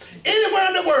prophet anywhere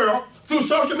in the world through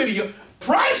social media,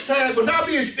 price tag will not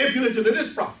be an issue if you listen to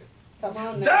this prophet.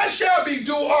 There shall be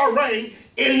dew or rain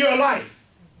in your life.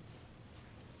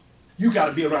 You got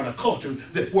to be around a culture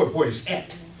where it's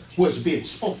at, where it's being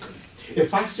spoken.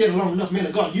 If I said it long enough, man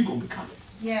of God, you're going to become it.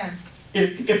 Yeah.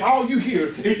 If all you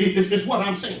hear is what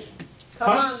I'm saying. Come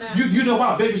on now. You know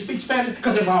why babies speak Spanish?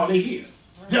 Because that's all they hear.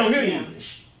 They don't hear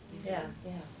English. Yeah.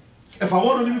 If I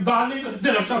want them to be bilingual,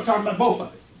 then I start talking about both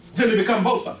of it. Then they become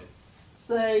both of it.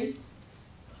 Say.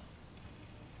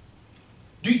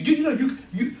 Do you know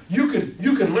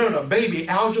you can learn a baby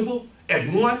algebra at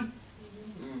 1?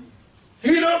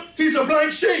 He's a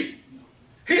blank sheet.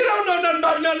 He don't know nothing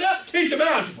about nothing else. Teach him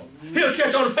algebra. He'll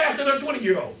catch on faster than a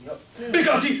 20-year-old.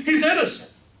 Because he's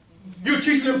innocent. You're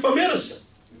teaching him from innocent.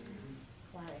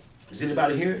 Is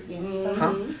anybody here? Yes,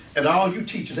 huh? And all you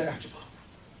teach is algebra.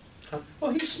 Huh?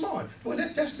 Well, he's smart. Well,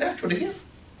 that's natural to him.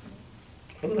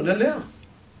 I don't know nothing else.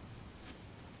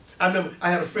 I remember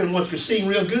I had a friend once who could sing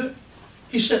real good.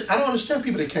 He said, I don't understand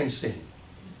people that can't sing.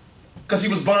 Because he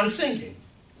was born singing.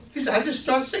 He said, I just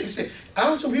started singing. He said, I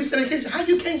don't know people say they can't sing. How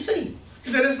you can't sing? He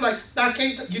said, it's like,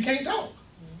 you can't talk.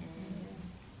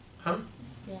 Huh?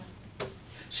 Yeah.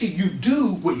 See, you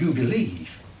do what you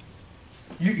believe.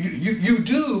 You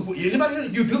do. Anybody here?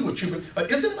 You do what you believe.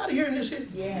 Is anybody hearing this here?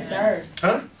 Yes,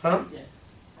 sir. Huh? Yeah.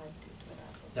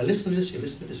 Now listen to this here.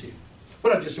 Listen to this here.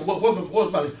 What I just said. What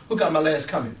was my? Who got my last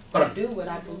comment? I do what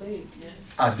I believe.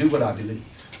 I do what I believe.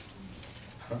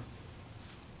 Huh?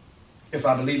 If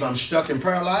I believe I'm stuck and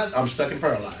paralyzed, I'm stuck and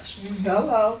paralyzed.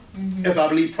 Hello. If I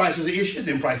believe price is an issue,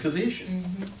 then price is an issue.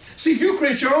 See, you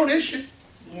create your own issue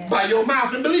by your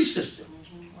mouth and belief system.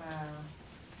 Wow.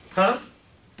 Huh?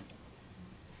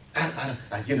 I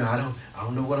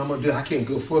don't know what I'm gonna do. I can't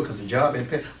go for it because the job ain't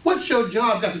paying. What's your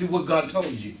job got to do with what God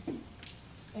told you?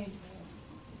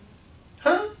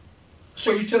 Huh?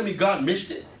 So you telling me God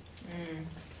missed it?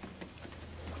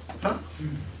 Huh?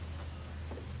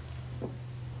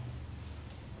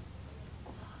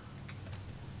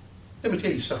 Let me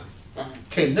tell you something.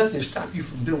 Can't nothing stop you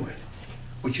from doing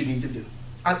what you need to do.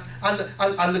 I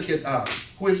look at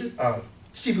who is it?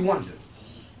 Stevie Wonder.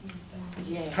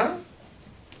 Yeah. Huh?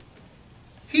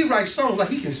 He writes songs like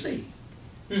he can sing.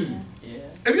 Yeah.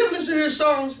 Have you ever listened to his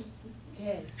songs?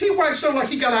 Yes. He writes songs like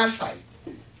he got eyesight.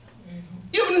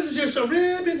 You ever listen to some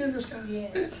ribbon in the sky?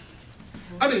 Yeah.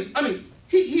 I mean,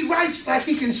 he writes like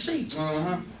he can see.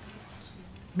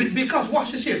 Because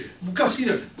watch this here. Because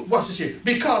watch this here.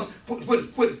 Because when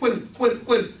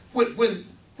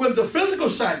the physical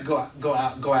side go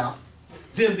out,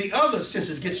 then the other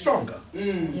senses get stronger.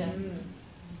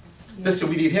 Listen,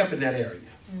 we need help in that area.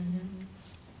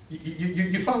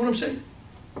 You follow what I'm saying?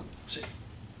 See,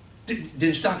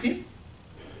 didn't stop here.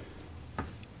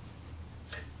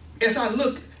 As I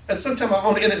look, sometimes I'm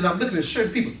on the internet and I'm looking at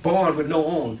certain people born with no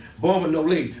arm, born with no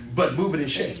legs, but moving and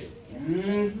shaking.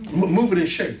 Moving and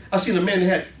shaking. I seen a man that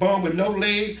had born with no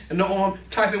legs and no arm,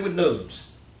 typing with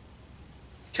nubs,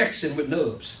 texting with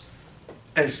nubs,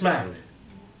 and smiling.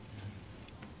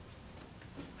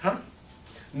 Huh?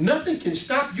 Nothing can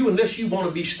stop you unless you want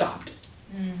to be stopped.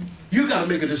 You got to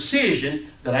make a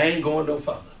decision that I ain't going no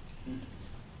further.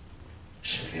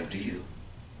 It's up to you.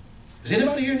 Is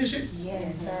anybody hearing this here?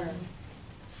 Yes, sir.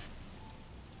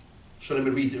 So let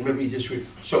me read this.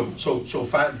 So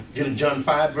 5, John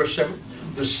 5, verse 7.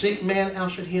 The sick man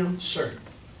answered him, Sir,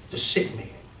 the sick man,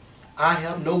 I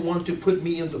have no one to put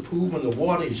me in the pool when the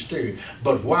water is stirred,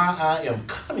 but while I am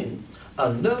coming,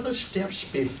 another steps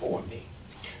before me.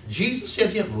 Jesus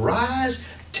said to him, Rise,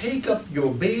 take up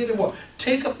your bed and walk.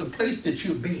 Take up the place that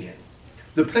you've been,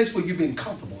 the place where you've been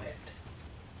comfortable at.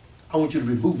 I want you to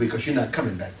remove it because you're not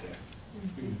coming back there.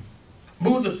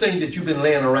 Move the thing that you've been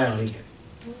laying around in.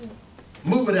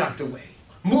 Move it out the way.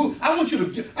 Move. I want you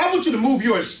to move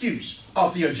your excuse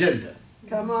off the agenda.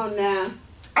 Come on now.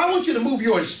 I want you to move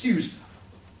your excuse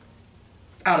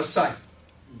out of sight.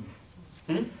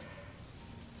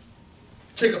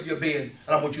 Take up your bed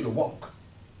and I want you to walk.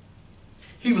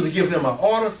 He was giving him an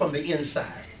order from the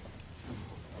inside.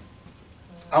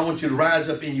 I want you to rise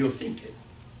up in your thinking.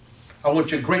 I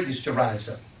want your greatness to rise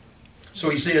up. So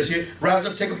he says here, rise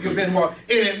up, take up your bed and walk.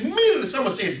 And immediately,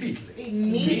 someone say immediately.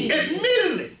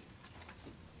 Immediately.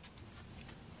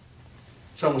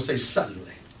 Someone say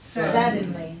suddenly.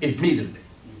 Suddenly. Immediately.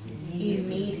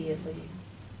 Immediately.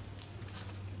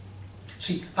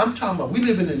 See, I'm talking about, we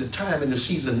living in the time and the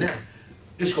season now.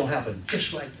 It's going to happen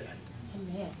just like that.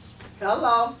 Amen.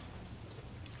 Hello.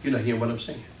 You're not hearing what I'm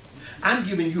saying. I'm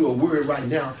giving you a word right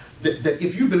now that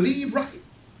if you believe right,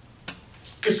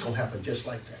 it's going to happen just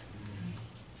like that.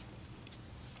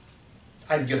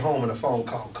 I can get home and a phone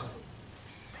call come.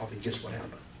 Probably guess what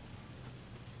happened.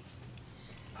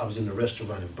 I was in the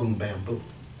restaurant and boom, bam, boom.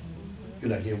 You're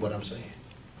not hearing what I'm saying.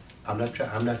 I'm not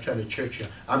trying to church you.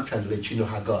 I'm trying to let you know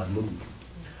how God moved.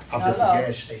 I was at the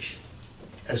gas station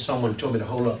and someone told me to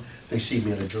hold up. They see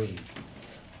me in a dream.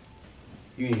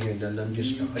 You ain't hearing nothing. I'm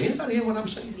just, anybody hear what I'm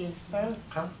saying? Yes, sir.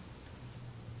 Huh?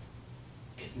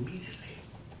 Immediately.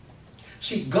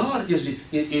 See, God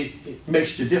it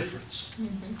makes the difference.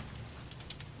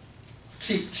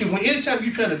 See, when anytime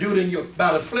you're trying to do it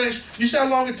by the flesh, you see how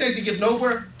long it takes to get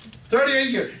nowhere? 38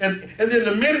 years. And then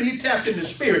the minute he tapped in the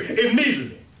spirit,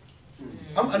 immediately.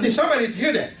 I need somebody to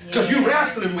hear that. Because you're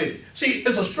wrestling with it. See,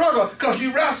 it's a struggle because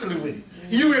you're wrestling with it.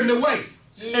 You in the way.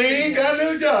 Ain't got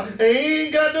no job.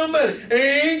 Ain't got no money.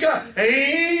 Ain't got.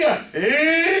 You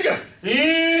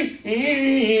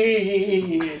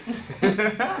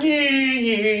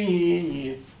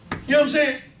know what I'm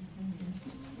saying?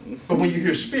 But when you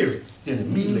hear spirit, then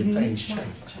immediately things change.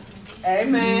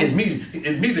 Amen.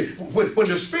 Immediately, when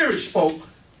the spirit spoke,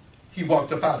 he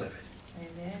walked up out of it.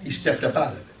 Amen. He stepped up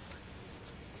out of it.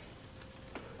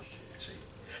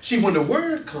 See, when the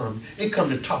word comes, it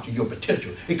comes to talk to your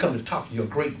potential. It comes to talk to your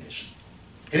greatness.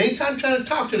 It ain't time trying to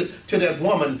talk to that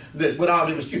woman that without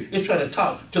any excuse. It's trying to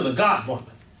talk to the God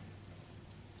woman.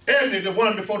 Emily, the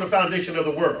one before the foundation of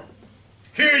the world.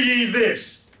 Hear ye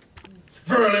this.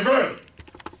 Verily, verily.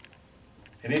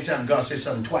 And anytime God says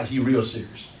something twice, he's real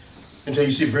serious. Until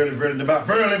you see verily, verily in the Bible.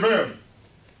 Verily, verily.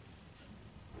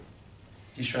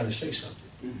 He's trying to say something.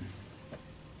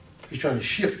 He's trying to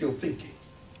shift your thinking.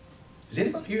 Is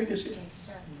anybody hearing this here?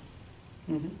 Yes,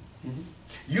 sir.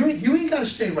 You ain't got to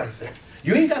stay right there.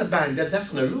 You ain't got to bind that.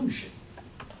 That's an illusion.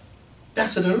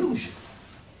 That's an illusion.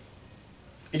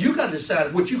 And you got to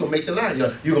decide what you're going to make the lie.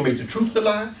 You're going to make the truth the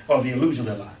lie or the illusion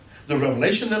the lie. The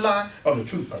revelation the lie or the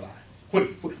truth the lie.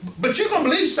 But you're going to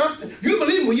believe something. You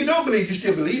believe when you don't believe, you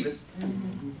still believe it.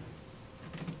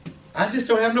 I just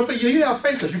don't have no faith. You have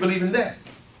faith because you believe in that.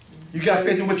 You got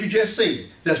faith in what you just said.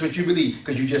 That's what you believe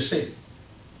because you just said it.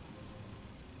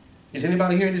 Is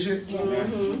anybody hearing this here? Yes.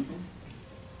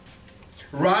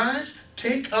 Rise,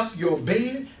 take up your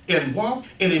bed and walk,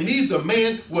 and immediately the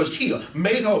man was healed,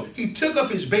 made whole. He took up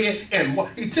his bed and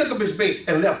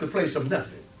left the place of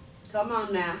nothing. Come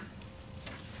on now.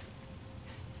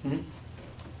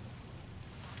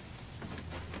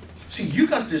 See, you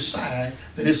got to decide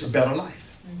that it's a better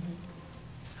life.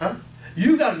 Huh?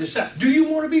 You got to decide. Do you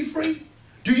want to be free?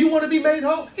 Do you want to be made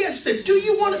whole? Yes, sir. Do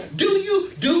you want to? Do you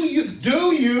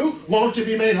want to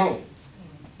be made whole?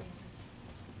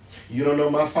 You don't know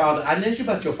my father. I didn't ask you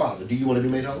about your father. Do you want to be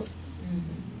made whole?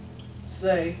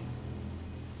 Say.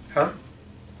 Huh?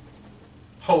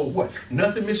 Whole what?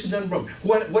 Nothing missing, nothing broken.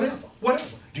 Whatever.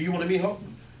 Do you want to be whole?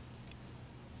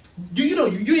 Do you know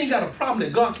you ain't got a problem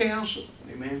that God can't answer?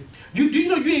 Amen. Do you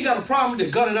know you ain't got a problem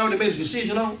that God had already made a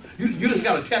decision on? You just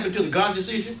got to tap into the God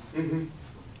decision. Mm-hmm.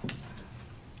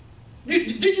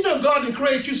 Did you know God didn't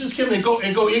create you, Sister Kim, and go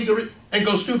ignorant and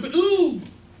go stupid? Ooh,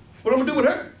 what am I gonna do with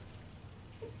her?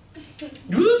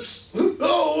 Oops.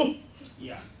 Oh.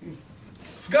 Yeah.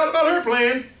 Forgot about her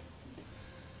plan.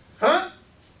 Huh?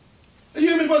 Are you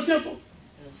hear me about Temple?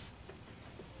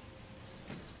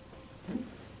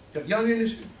 Y'all hear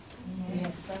this?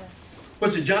 Yes, sir.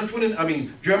 What's it, Jeremiah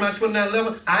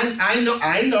 29:11?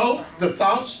 I know the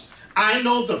thoughts. I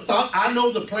know the thought. I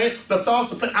know the plan. The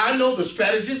thoughts, the plan. I know the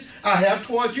strategies I have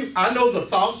towards you. I know the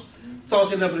thoughts.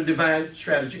 Thoughts end up in a divine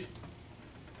strategy.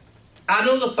 I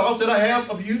know the thoughts that I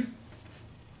have of you,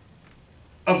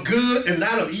 of good and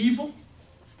not of evil,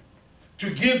 to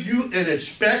give you an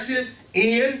expected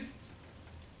end.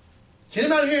 Is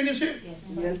anybody hearing this here? Yes,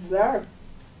 sir. Yes, sir.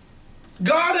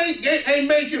 God ain't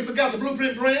made you and forgot the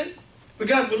blueprint plan.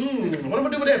 Forgot, what am I going to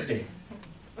do with that thing?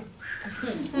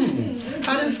 I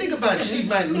didn't think about it. She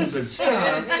might lose a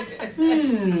child.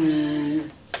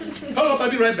 Hold on,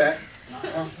 I'll be right back.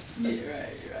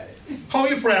 Right. Hold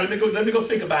your prayer. Let me go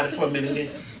think about it for a minute. Then.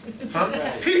 Huh?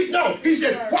 He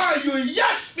said, while you're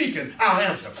yet speaking, I'll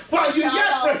answer. While you're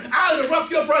yet praying, I'll interrupt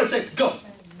your prayer and say, go.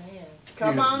 Amen.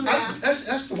 Come on now.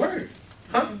 That's the word.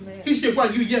 Huh? He said,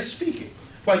 while you're yet speaking.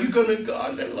 While you going to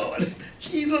God, the Lord,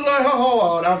 Jesus,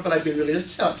 Lord, I don't feel like being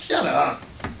religious. Shut up.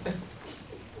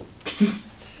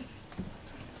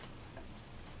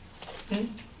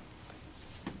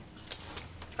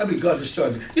 I believe God just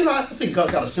started. You know, I think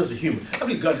God got a sense of humor. I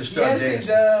believe God just started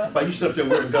dancing. While you sit up there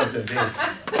working, God up there dancing.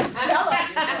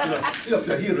 You up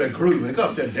there, he up there grooving. Go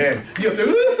up there dancing. You up there,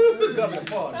 go up there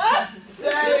party.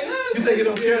 You think you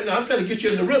don't care? No, I'm trying to get you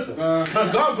in the rhythm. God,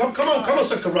 come on,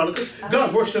 Sister Veronica.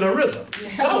 God works in a rhythm.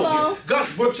 Come on, here.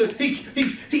 God works in. He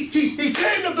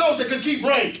came to those that could keep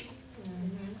rank.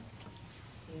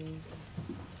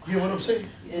 You know what I'm saying?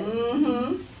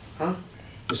 Mm-hmm. Huh?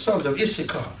 The sons of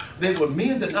Issachar, they were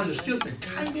men that understood the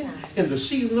timing and the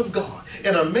season of God.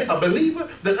 And a believer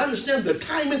that understands the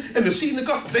timing and the season of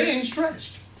God, they ain't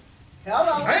stressed.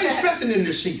 Hello. I ain't stressing in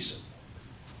this season.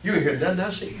 You ain't hear nothing I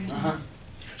said.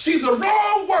 See, the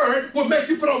wrong word will make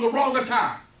you put on the wrong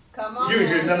attire. Come on. You ain't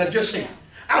hear nothing I just said.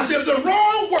 I said the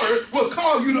wrong word will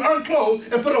cause you to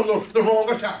unclothe and put on the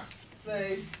wrong attire.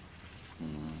 Say.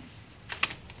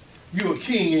 You're a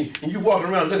king and you walking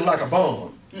around looking like a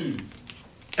bomb.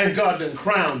 And God done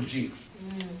crowned you.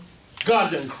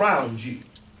 God done crowned you.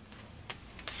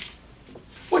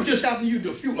 What just happened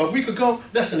to you a week ago?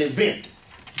 That's an event.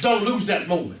 Don't lose that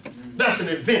moment. That's an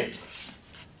event.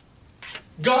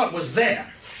 God was there.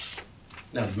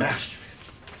 Now master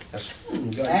it. That's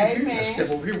God. Amen. Now step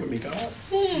over here with me, God.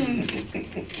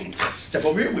 Step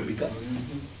over here with me, God.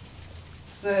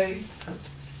 Say.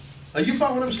 Are you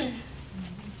following what I'm saying?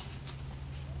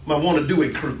 My want to do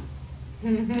it crew.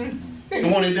 You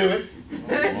want to do it?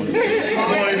 Want to do it?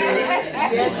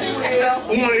 Yes, it will.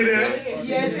 Want to do it?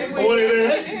 Yes, it will. Want to do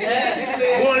it? Yes,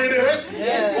 it will. Want to do it?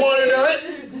 Yes. Want to do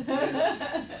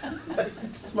it?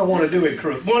 It's my want to do it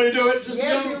crew. Want to do it?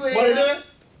 Yes, it will. Want to do it?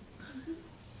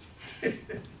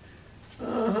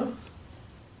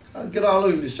 God, get all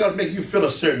over you. Start to make you feel a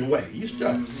certain way. You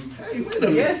start, hey, wait a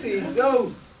minute. Yes, he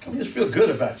do. Come just feel good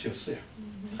about yourself.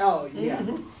 Oh, yeah.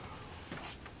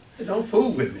 Hey, don't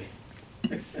fool with me.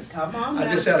 Come on I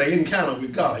now. just had an encounter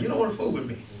with God. You don't want to fool with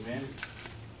me. Amen.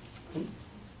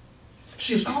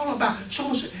 See, it's all about,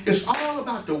 someone said, it's all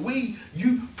about the way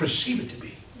you perceive it to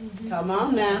be. Come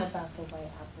on now. About the way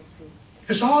I perceive.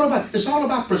 It's all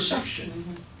about perception.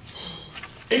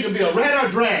 It could be a rat or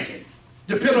a dragon,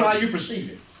 depending on how you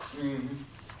perceive it.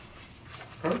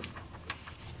 Huh?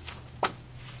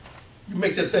 You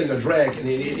make that thing a dragon and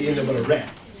it end up with a rat.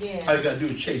 Yeah. All you gotta do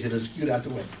is chase it and scoot out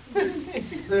the way.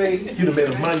 See. You done made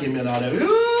a monument out of it.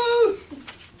 Ooh!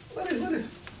 What is?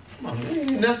 Come on, it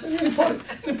ain't nothing. Any part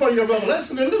of your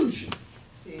revelation, an illusion.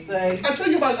 Say. I told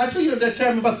you that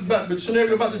time about the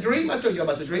scenario about the dream. I told you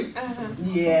about the dream.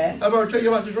 Yes. I've already told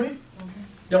you about the dream.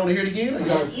 Y'all want to hear it again? Or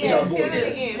y'all bored? Say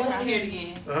it again. I hear it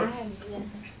again.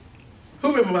 Who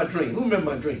remember my dream? Who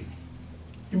remember my dream?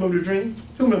 You remember the dream?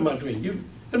 Who remember my dream? You?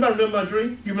 Anybody remember my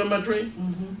dream? You remember my dream?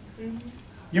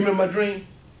 You remember my dream?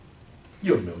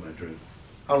 You remember my dream.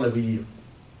 I don't let me yield.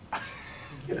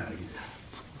 Get out of here.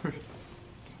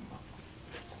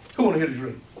 Who want to hear the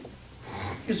dream?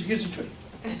 Here's the dream.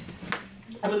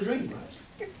 I had a dream,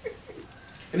 right?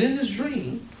 And in this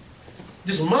dream,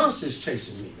 this monster is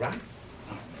chasing me, right?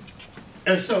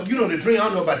 And so, you know, the dream, I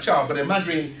don't know about y'all, but in my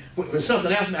dream, when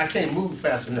something happens, I can't move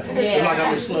fast enough. Yeah. It's like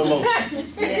I'm in slow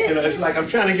motion. Yeah. You know, it's like I'm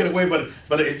trying to get away, but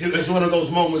it's one of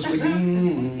those moments where you,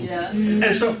 yeah.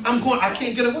 And so I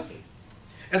can't get away.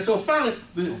 And so finally,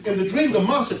 in the dream, the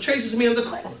monster chases me in the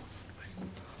corner.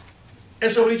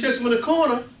 And so when he chases me in the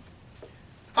corner,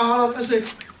 I say,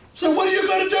 so what are you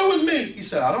going to do with me? He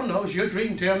said, I don't know. It's your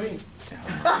dream. Tell me.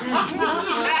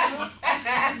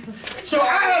 So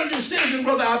I had a decision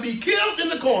whether I'd be killed in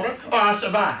the corner or I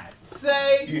survive.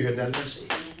 Say. You heard that? Let's see.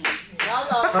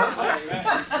 Huh?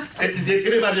 Did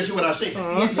anybody just hear what I said?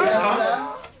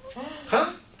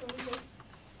 Huh?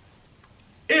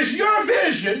 It's your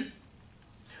vision.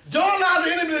 Don't allow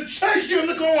the enemy to chase you in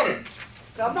the corner.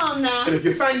 Come on now. And if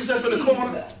you find yourself in the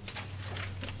corner,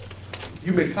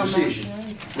 you make the decision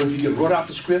whether you get wrote out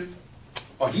the script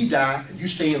or he died and you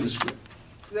stay in the script.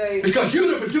 Say. Because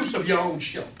you're the producer of your own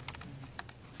show.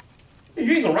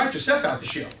 You ain't gonna write yourself out the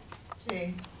show.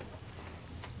 See.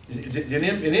 Did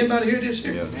anybody hear this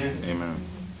here? Yes. Amen.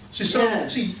 See, son,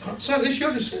 it's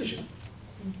your decision.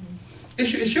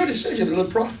 It's your decision, little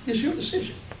prophet. It's your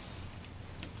decision.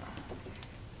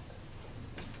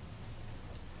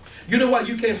 You know why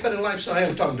you can't fail in life, son? I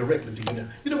am talking directly to you now.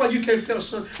 You know why you can't fail,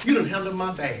 son? You done handle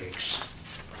my bags.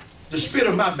 The spirit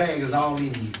of my bag is all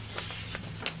in you.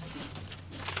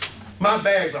 My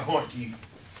bags are haunt you.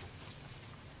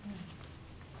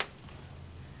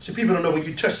 See, people don't know when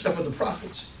you touch stuff with the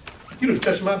prophets. You don't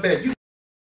touch my bag. You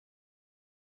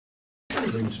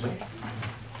can't lose, man.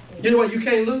 You know why you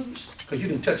can't lose? Because you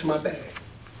didn't touch my bag.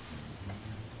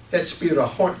 That spirit will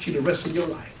haunt you the rest of your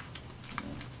life.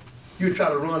 You try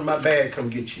to run my bag, come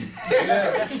get you.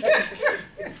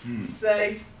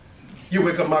 Say. You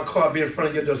wake up my car, be in front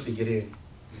of your door, say, get in.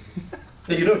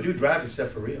 Now, you don't do driving stuff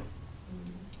for real.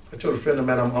 I told a friend of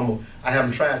mine, I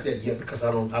haven't tried that yet because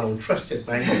I don't trust it.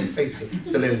 I ain't got the faith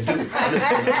to let him do it.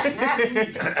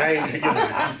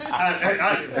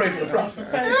 I pray for the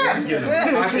prophet. You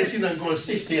know, I can't see nothing going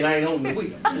 60 and I ain't on the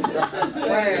wheel.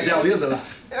 The devil is a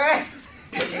lie.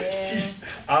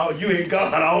 Oh, you ain't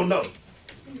God, I don't know.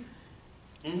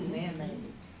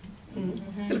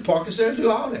 The parking center do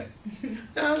all that.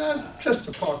 I trust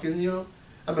the parking, you know.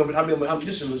 I remember,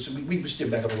 we was still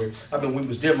back on the way. I mean, we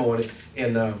was demoing it,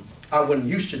 and I wasn't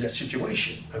used to that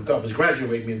situation. God was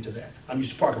graduating me into that. I'm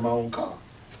used to parking my own car.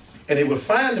 And they would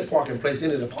find the parking place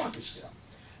in the parking cell.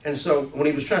 And so when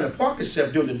he was trying to park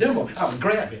himself during the demo, I would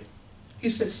grab it.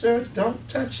 He said, sir, don't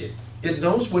touch it. It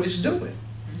knows what it's doing.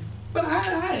 Well,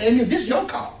 I mean, this is your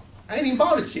car. I ain't even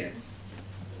bought it yet.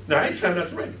 Now, I ain't trying not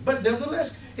to wreck it, but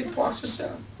nevertheless, it parks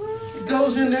itself. It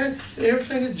goes in there,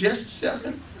 everything adjusts itself,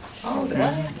 and all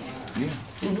that. Yeah.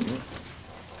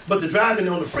 But the driving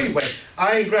on the freeway,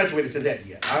 I ain't graduated to that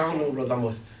yet. I don't know whether I'm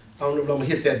gonna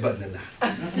hit that button or not.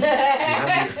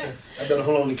 I better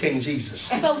hold on to King Jesus.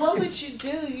 So what would you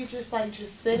do? You just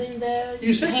sitting there?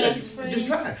 You sit there, just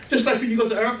drive. Just like when you go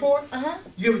to the airport.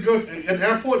 You ever drove at an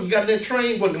airport and you got in that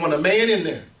train when a man in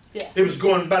there. Yeah. It was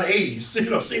going about the 80s, you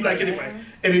know, seemed like anyway.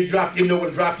 And it dropped, you know where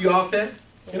to drop you off at?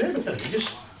 And everything.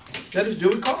 Let us do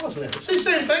with cars now. See,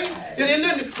 same thing. And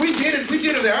then we did it at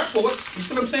the airport. You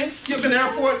see what I'm saying? You up in the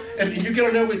airport and you get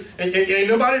on there with, and ain't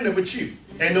nobody in there but you.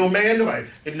 Ain't no man, nobody.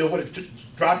 They know what to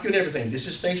drop you and everything. This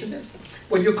is station this.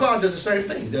 Well, your car does the same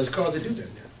thing. There's cars that do that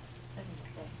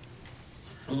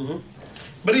now.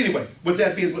 But anyway, with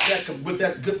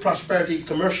that good prosperity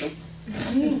commercial.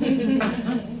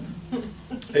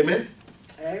 Amen.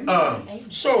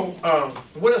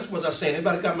 What else was I saying?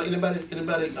 Anybody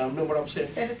remember what I was saying?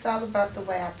 You said it's all about the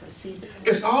way I perceive it.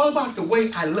 It's all about the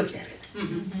way I look at it.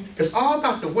 It's all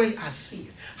about the way I see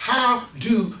it. How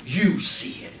do you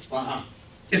see it?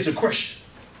 It's a question.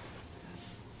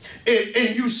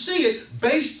 And you see it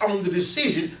based on the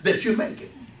decision that you're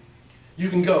making. You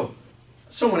can go.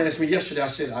 Someone asked me yesterday, I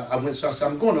said, I said,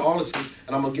 I'm going to Arlington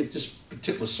and I'm going to get this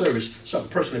particular service, something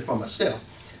personally for myself.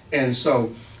 And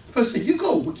so, I said, you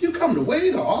come to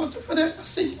Wade or Arlington for that? I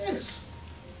said, yes.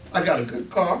 I got a good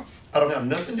car. I don't have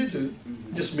nothing to do.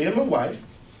 Just me and my wife.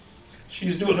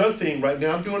 She's doing her thing right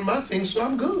now. I'm doing my thing, so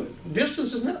I'm good.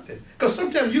 Distance is nothing. Because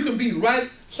sometimes you can be right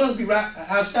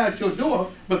outside your door,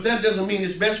 but that doesn't mean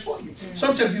it's best for you.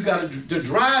 Sometimes you got the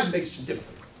drive makes a difference.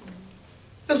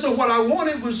 And so what I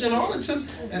wanted was in Arlington,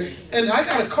 and I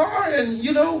got a car, and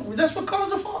you know, that's what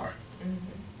cars are for.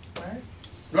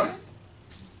 Right?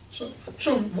 So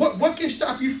So what can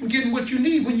stop you from getting what you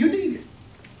need when you need it?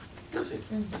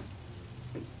 Nothing.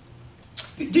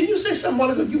 Didn't you say something a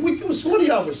while ago? One of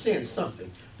y'all was saying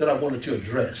something that I wanted to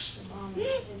address.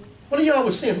 One of y'all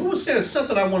was saying, who was saying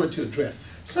something I wanted to address?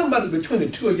 Somebody between the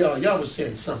two of y'all was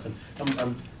saying something.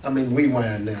 I'm in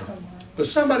rewind now. But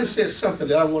somebody said something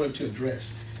that I wanted to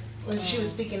address. When she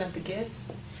was speaking of the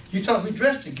gifts? You talked, we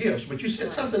addressed the gifts, but you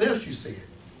said something else you said.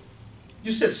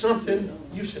 You said something.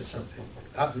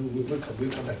 We'll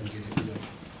come back and get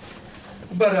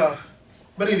it.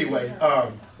 But anyway.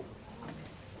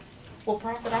 Well,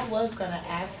 Prophet, I was going to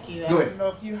ask you. Go ahead. I don't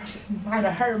know if you might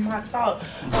have heard my thought.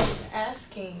 I was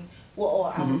asking,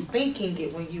 or I was thinking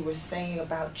it when you were saying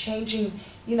about changing,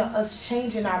 us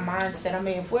changing our mindset. I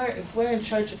mean, if we're in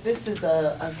church, if this is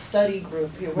a study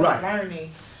group here, we're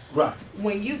learning. Right.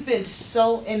 When you've been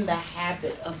so in the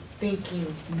habit of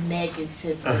thinking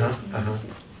negatively,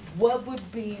 what would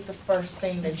be the first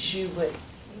thing that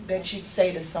you'd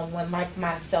say to someone like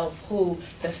myself who,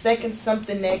 the second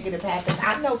something negative happens,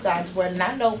 I know God's word and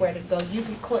I know where to go. You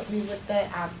can quote me with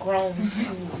that. I've grown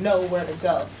to know where to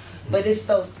go. But it's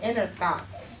those inner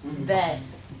thoughts that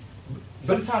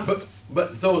sometimes...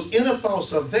 But those inner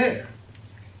thoughts are there.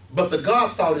 But the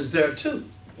God thought is there too.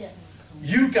 Yes.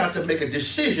 You got to make a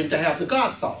decision to have the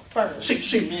God thought. First.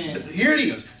 See, here it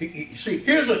is. See,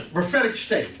 here's a prophetic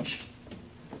stage.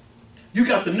 You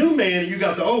got the new man and you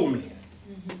got the old man.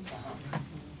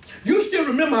 You still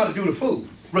remember how to do the food,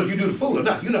 whether you do the food or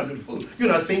not. You're not doing the food.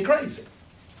 You're not thinking crazy.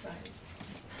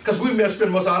 Because we may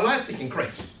spend most of our life thinking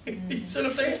crazy. You see what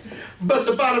I'm saying? But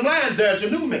the bottom line, there's a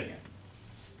new man.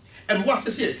 And watch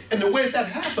this here. And the way that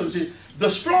happens is the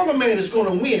stronger man is going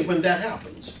to win when that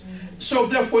happens. So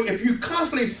therefore, if you're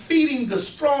constantly feeding the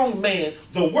strong man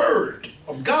the word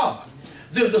of God,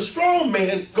 then the strong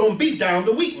man going to beat down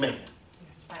the weak man,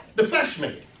 the flesh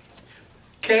man.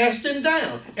 Casting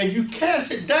down. And you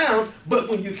cast it down, but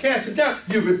when you cast it down,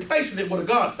 you're replacing it with a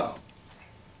God thought.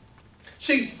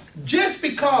 See, just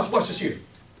because, watch this here,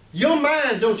 your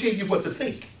mind don't tell you what to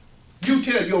think. You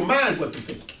tell your mind what to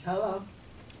think. Hello.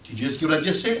 Did you just get what I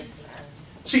just said?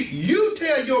 See, you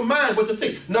tell your mind what to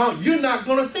think. Now, you're not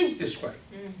going to think this way.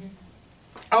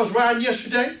 I was riding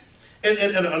yesterday, and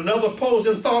another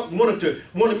opposing thought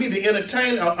wanted me to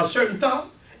entertain a certain thought,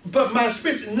 but my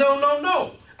spirit said,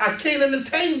 no. I can't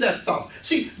entertain that thought.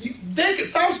 See,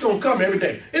 thoughts going to come every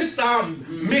day. It's thousands,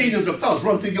 millions of thoughts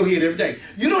run through your head every day.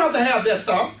 You don't have to have that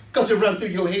thought because it runs through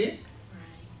your head.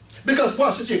 Because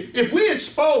watch this here. If we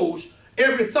expose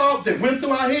every thought that went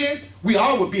through our head, we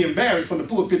all would be embarrassed from the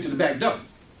pulpit to the back door.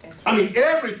 I mean,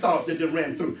 every thought that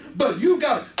ran through. But you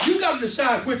got to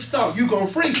decide which thought you're going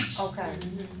to freeze. Okay.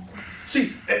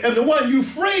 See, and the one you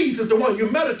freeze is the one you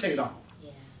meditate on.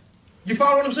 You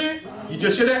follow what I'm saying? You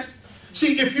just hear that?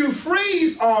 See, if you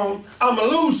freeze on, I'm a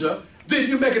loser, then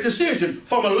you make a decision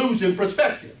from a losing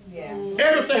perspective. Yeah.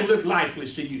 Everything looks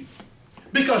lifeless to you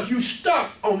because you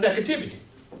stuck on negativity.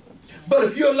 But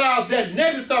if you allow that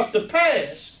negative thought to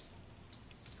pass,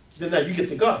 then now you get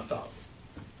the God thought.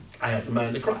 I have the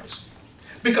mind of Christ.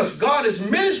 Because God is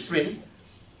ministering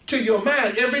to your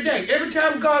mind every day. Every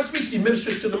time God speaks, he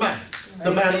ministers to the mind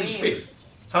of the spirit.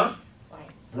 Huh?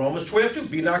 Romans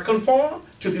 12:2. Be not conformed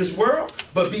to this world,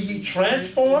 but be ye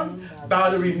transformed by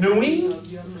the renewing.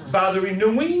 By the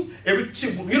renewing.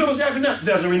 You know what's happening now?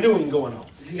 There's a renewing going on.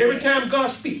 Every time God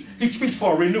speaks, he speaks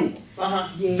for a renewal.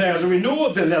 There's a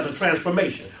renewal, then there's a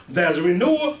transformation. There's a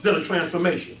renewal, then a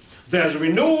transformation. There's a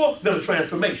renewal, then a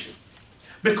transformation.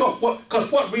 Because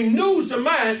what renews the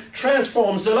mind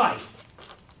transforms the life.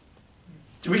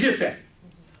 Do we get that?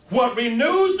 What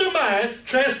renews the mind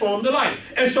transforms the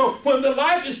life. And so when the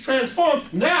life is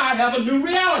transformed, now I have a new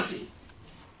reality.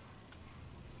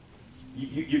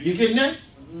 You getting that?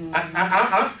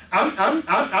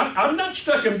 I'm not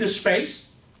stuck in this space.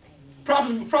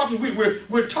 Probably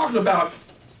we're talking about,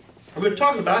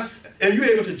 and you're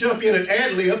able to jump in and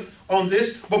ad-lib on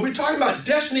this, but we're talking about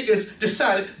destiny is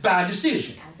decided by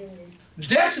decision.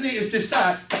 Destiny is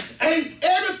decided. Ain't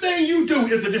everything you do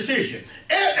is a decision.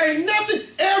 Ain't nothing,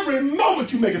 every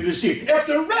moment you make a decision. At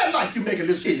the red light you make a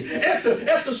decision. At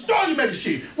the store you make a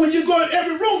decision. When you go in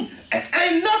every room,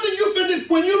 ain't nothing you finish.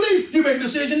 When you leave, you make a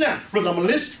decision now. Brother, I'm going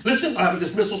to listen, I have a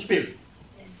dismissal spirit.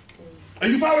 Are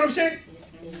you following what I'm saying?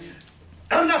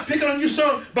 I'm not picking on you,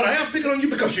 son, but I am picking on you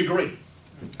because you're great.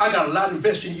 I got a lot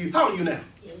invested in you. How old are you now?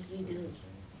 Yes, we do.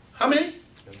 How many?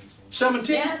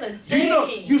 17? 17. You know,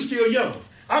 you still young.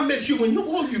 I met you when you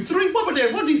were 3. What were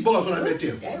these boys when I met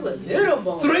them? They were little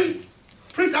boys.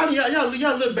 3?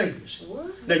 Y'all little babies.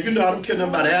 What? Now, you know I don't care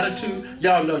nothing about attitude.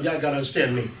 Y'all know y'all got to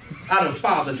understand me. I done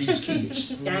fathered these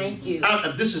kids. Thank you.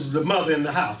 This is the mother in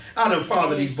the house. I done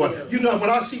fathered these boys. You know, when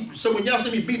y'all see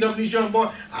me beating up these young boys,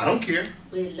 I don't care.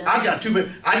 I got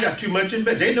too much in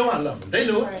bed. They know I love them. They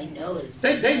know it.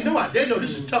 They know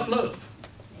this is tough love.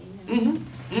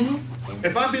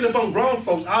 If I beat up on grown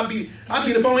folks, I beat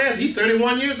up on Anthony. He's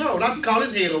 31 years old. I can call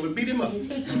his head over and beat him up. You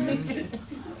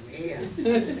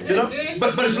know,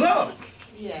 but it's love.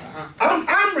 Yeah.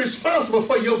 I'm responsible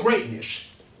for your greatness.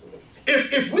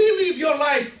 If we leave your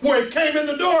life where it came in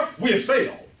the door, we'll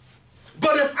fail.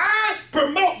 But if I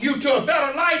promote you to a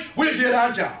better life, we did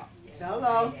our job.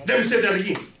 Hello. Let me say that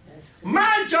again.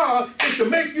 My job is to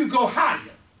make you go higher.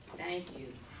 Thank you.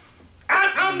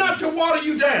 I'm not to water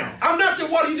you down. I'm not to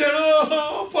water you down.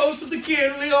 Oh, folks, the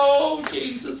Kinley. Oh,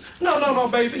 Jesus. No,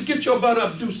 baby. Get your butt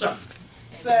up and do something.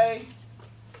 Say.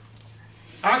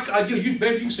 You,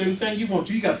 baby, you can say anything you want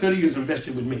to. You got 30 years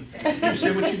invested with me. You can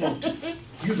say what you want to.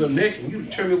 You the neck and you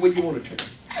determine where you want to turn.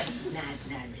 Not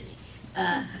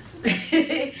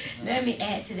really. Let me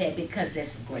add to that because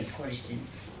that's a great question.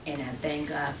 And I thank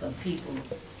God for people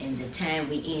in the time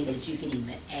we in that you can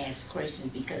even ask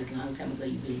questions because a long time ago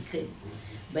you really couldn't.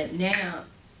 But now,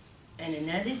 and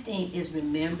another thing is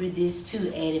remember this too,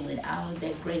 adding with all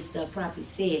that great stuff Prophet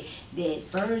said, that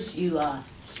first you are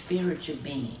spiritual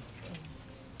being.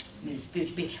 You're a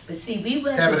spiritual being. But see, we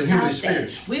wasn't taught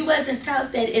that. We wasn't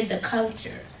taught that in the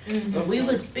culture. But we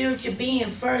were spiritual being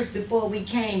first before we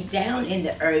came down in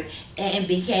the earth and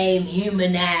became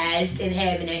humanized and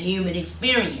having a human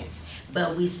experience.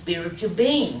 But we spiritual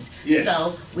beings. Yes.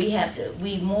 So we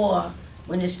more,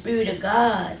 when the Spirit of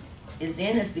God is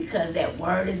in us because that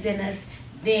word is in us,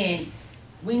 then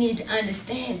we need to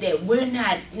understand that we're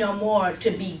not no more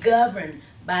to be governed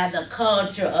by the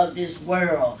culture of this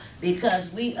world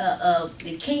because we are of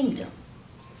the kingdom.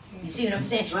 You see what I'm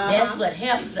saying? That's what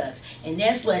helps us. And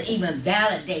that's what even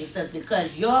validates us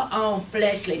because your own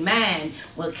fleshly mind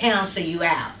will counsel you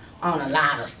out on a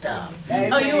lot of stuff.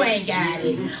 Oh, you ain't got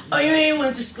it. Oh, you ain't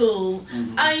went to school.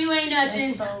 Oh, you ain't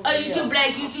nothing. Oh, you too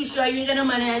black, you too short, you ain't got no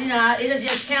money. You know, it'll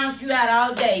just counsel you out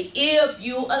all day if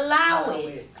you allow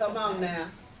it. Come on now.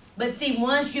 But see,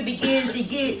 once God begins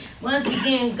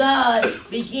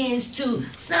to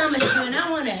summon you, and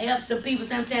I want to help some people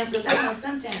sometimes, because I know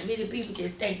sometimes really people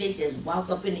just think they just walk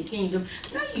up in the kingdom.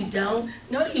 No, you don't.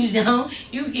 No, you don't.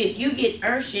 You get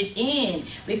ushered in,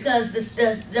 because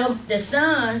the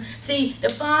Son, see, the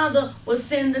Father will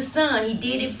send the Son. He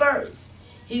did it first.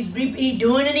 He's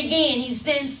doing it again. He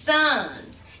sends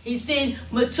sons. He sends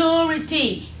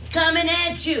maturity coming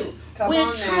at you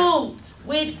with truth.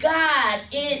 With God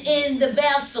in the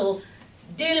vessel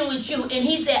dealing with you, and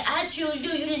he said, I choose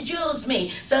you, you didn't choose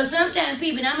me. So sometimes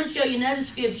people, and I'm going to show you another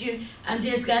scripture, I'm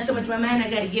just got so much in my mind, I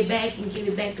got to get back and give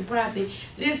it back to Prophet.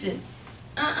 Listen,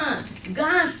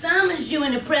 God summons you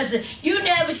in the presence. You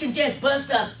never can just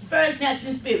bust up, first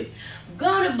natural spirit.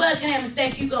 Go to Buckingham and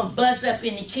think you're going to bust up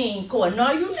in the king court.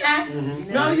 No, you're not.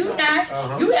 No, you're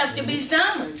not. You have to be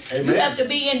summoned. Amen. You have to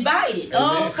be invited.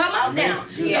 Amen. Oh, come on now.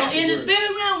 Yeah. So in the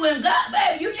spirit realm, when God,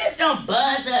 baby, you just don't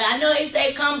bust up. I know they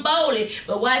say come boldly,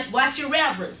 but watch your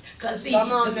reverence. Because see,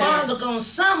 the Father going to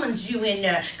summons you in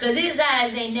there because his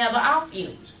eyes ain't never off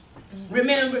you.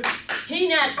 Remember, he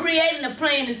not creating a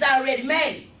plan that's already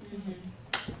made.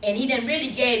 And he done really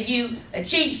gave you a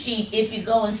cheat sheet if you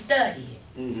go and study it.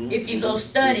 If you go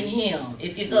study him,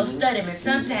 if you go study him, and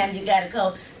sometimes you gotta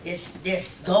go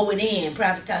just go within.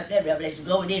 Prophet taught that revelation.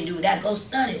 Go within, do that. Go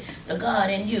study the God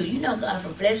in you. You know God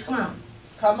from flesh. Come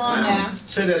on now.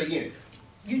 Say that again.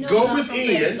 You know go God within.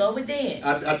 From flesh. Go within.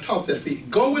 I taught that for you.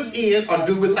 Go within or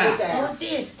do without. Go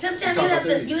within.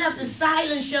 Sometimes you have to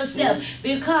silence yourself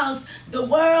because the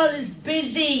world is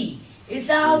busy. It's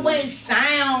always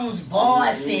sounds,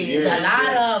 voices, a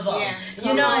lot of them. Yeah.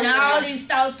 You know, and all these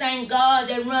thoughts ain't God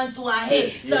that run through our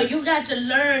head. So you got to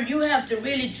learn, you have to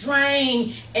really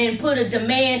train and put a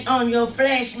demand on your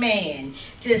flesh man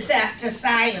to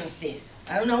silence it.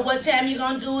 I don't know what time you're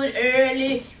going to do it,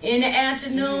 early, in the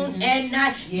afternoon, at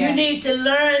night. Yeah. You need to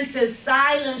learn to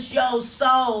silence your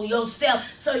soul, yourself,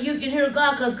 so you can hear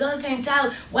God, because God can't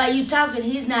talk while you talking.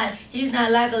 He's not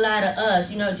like a lot of us,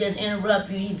 you know, just interrupt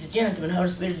you. He's a gentleman. The Holy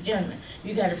Spirit is a gentleman.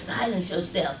 You got to silence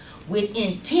yourself with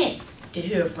intent to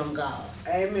hear from God.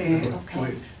 Amen.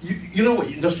 Okay. You know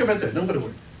what? Don't step right there. Don't go to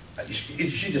work.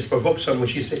 She just provoked something when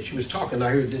she said she was talking. I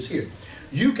heard this here.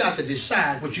 You got to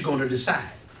decide what you're going to decide.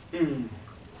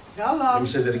 Let me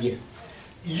say that again.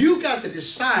 You got to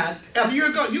decide. After you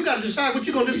hear God, you got to decide what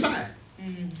you're going to decide.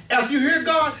 After you hear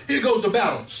God, here goes the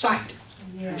battle. Sight.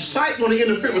 Sight going to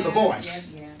interfere with the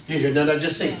voice. You hear that I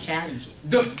just said? Challenge it.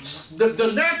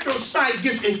 The natural sight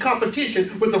gets in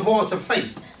competition with the voice of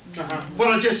faith. What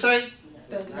I just say?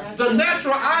 The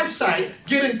natural eyesight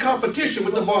get in competition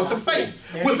with the voice of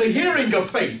faith, with the hearing of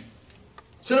faith.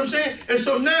 See what I'm saying? And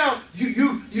so now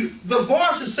the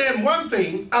voice is saying one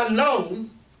thing, unknown,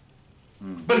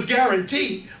 but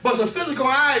guaranteed. But the physical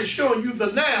eye is showing you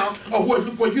the now of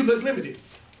where you look limited.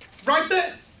 Right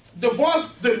there. The voice,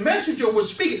 the messenger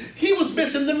was speaking. He was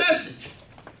missing the message.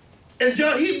 And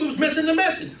John, he was missing the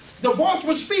message. The voice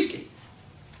was speaking.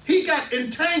 He got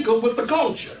entangled with the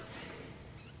culture.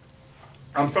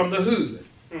 I'm from the hood.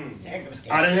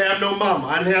 I didn't have no mama.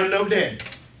 I didn't have no daddy.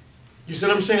 You see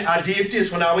what I'm saying? I did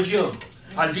this when I was young.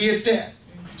 I did that.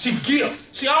 See, guilt.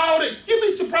 See, all that. You'd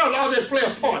be surprised all that play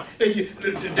a part in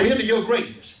the hinder your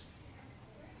greatness.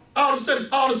 All of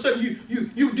a sudden,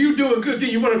 you doing good, then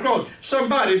you run across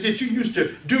somebody that you used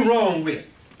to do wrong with.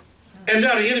 And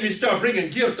now the enemy start bringing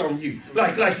guilt on you.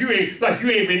 Like you ain't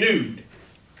renewed.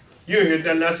 You ain't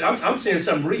done nothing. I'm saying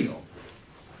something real.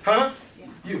 Huh?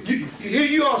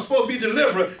 You all supposed to be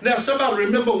delivered. Now somebody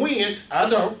remember when? I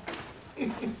don't.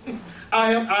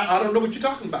 I don't know what you're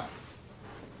talking about.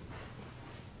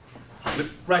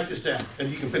 Write this down and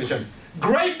you can finish on it.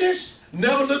 Greatness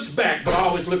never looks back but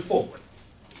always look forward.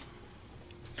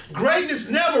 Greatness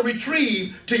never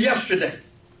retrieved to yesterday.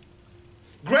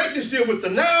 Greatness deal with the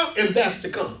now and that's to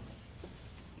come.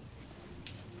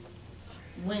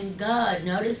 When God,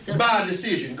 notice the... By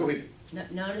decision, go ahead.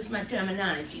 Notice my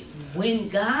terminology. When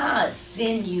God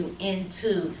send you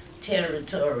into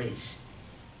territories,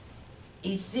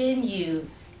 He send you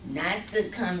not to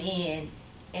come in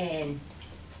and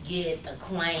get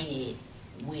acquainted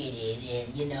with it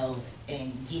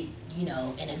and get,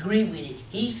 and agree with it.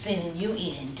 He's sending you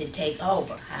in to take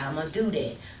over. How I'm going to do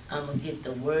that? I'm going to get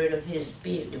the word of His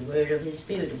Spirit, the word of His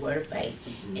Spirit, the word of faith.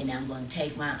 And I'm going to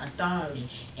take my authority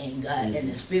and God and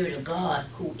the Spirit of God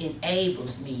who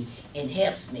enables me and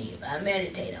helps me. If I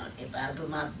meditate on it, if I put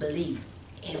my belief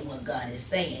in what God is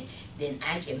saying, then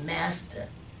I can master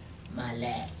my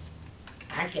lack.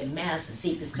 I can master.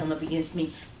 Sickness come up against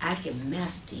me, I can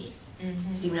master it.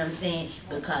 See what I'm saying?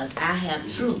 Because I have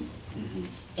truth.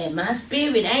 And my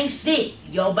spirit ain't sick.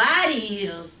 Your body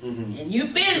is. And you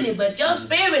feeling it, but your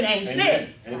spirit ain't sick.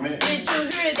 Amen. Did you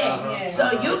hear that?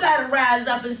 So you got to rise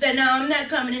up and say, no, I'm not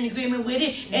coming in agreement with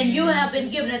it. And you have been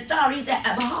given authority. He said,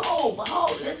 behold,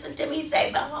 listen to me. He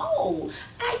said, behold,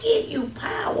 I give you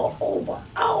power over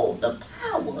all the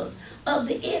powers of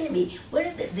the enemy. What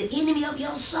is it? The enemy of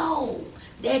your soul.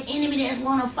 That enemy that's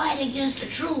want to fight against the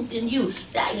truth in you.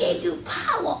 So I gave you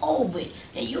power over it.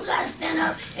 And you got to stand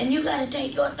up and you got to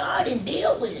take your authority and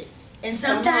deal with it. And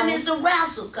sometimes it's a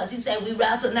wrestle, because He said we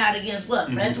wrestle not against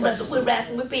what? Wrestle, quit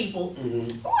wrestling with people.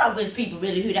 I wish people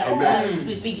really hear that.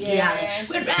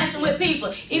 Quit wrestling with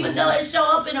people. Even though it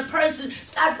show up in a person,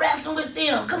 stop wrestling with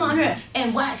them. Come on here.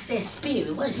 And watch that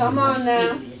spirit. What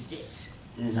spirit is this?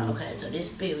 Okay, so this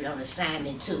spirit on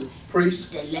assignment to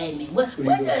delay me. What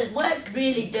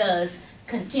really does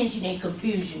contention and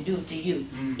confusion do to you?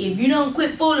 If you don't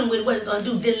quit fooling with it, what it's going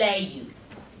to do? Delay you.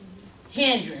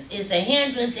 Hindrance. It's a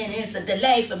hindrance and it's a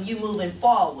delay from you moving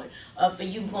forward or for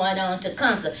you going on to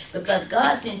conquer. Because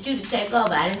God sent you to take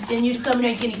over. I didn't send you to come in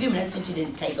there and get an agreement. I sent you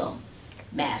to take over.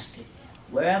 Master.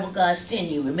 Wherever God send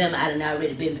you, remember I done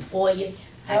already been before you.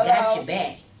 I got your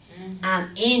back.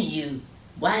 I'm in you.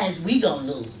 Why is we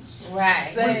gonna lose?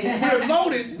 Right. We're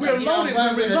loaded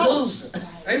with results.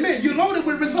 Amen. You're loaded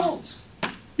with results.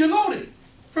 You're loaded.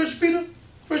 1 Peter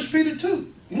 2:1.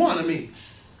 I mean,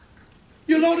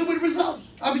 you're loaded with results.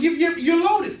 You're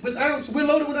loaded with answers. We're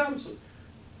loaded with answers.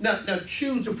 Now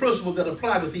choose the principle that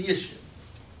apply with the issue.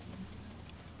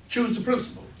 Choose the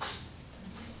principle.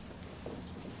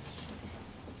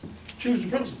 Choose the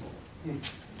principle.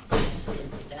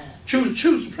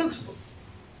 Choose the principle.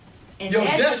 And your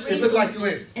destiny look like your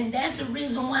head. And that's the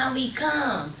reason why we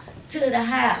come to the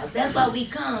house. That's why we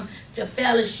come to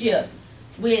fellowship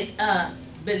with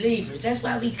believers. That's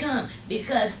why we come.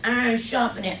 Because iron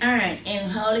sharpening iron,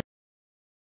 and Holy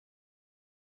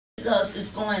Ghost is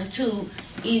going to,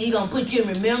 either going to put you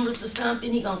in remembrance of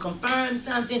something, He's going to confirm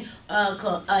something, He's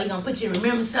going to put you in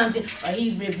remembrance of something, or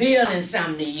He's revealing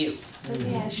something to you. Let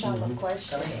me ask y'all a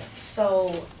question. Go ahead.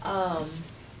 So,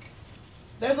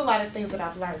 there's a lot of things that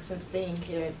I've learned since being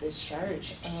here at this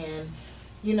church, and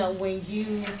when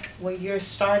you're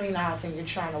starting off and you're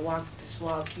trying to walk this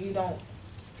walk, you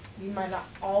might not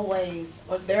always,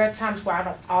 or there are times where I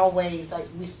don't always, like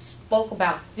we spoke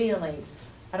about feelings,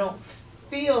 I don't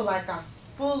feel like I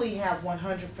fully have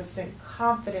 100%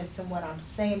 confidence in what I'm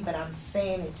saying, but I'm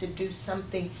saying it to do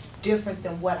something different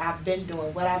than what I've been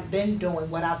doing. What I've been doing,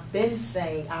 what I've been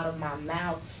saying out of my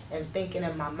mouth and thinking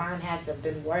in my mind hasn't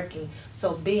been working.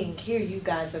 So being here, you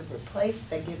guys have replaced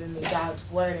that, giving me God's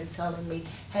word and telling me,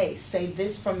 hey, say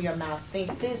this from your mouth,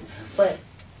 think this. But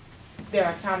there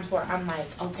are times where I'm like,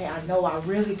 okay, I know I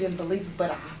really didn't believe it,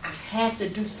 but I had to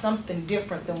do something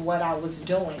different than what I was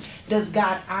doing. Does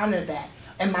God honor that?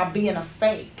 Am I being a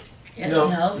fake?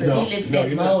 No, because he looks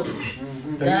at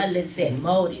motive. God looks at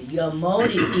motive. Your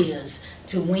motive is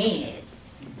to win.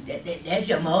 That's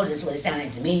your motive, is what it sounds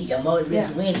like to me. Your motive is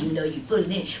to win, even though you're full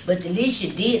of it. But at least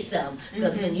you did something.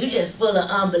 Because when you're just full of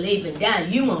unbelief and doubt,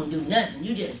 you won't do nothing.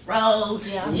 You just froze.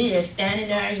 And you just standing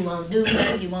there. You won't do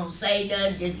nothing. You won't say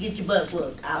nothing. Just get your butt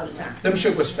whooped all the time. Let me show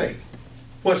you what's fake.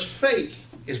 What's fake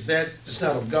is that it's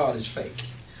not of God, it's fake.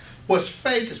 What's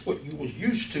fake is what you was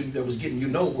used to that was getting you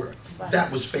nowhere. That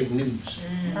was fake news.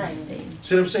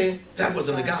 See what I'm saying? That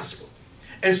wasn't the gospel.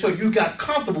 And so you got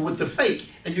comfortable with the fake,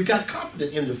 and you got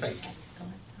confident in the fake.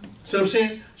 See what I'm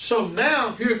saying? So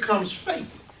now here comes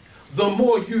faith. The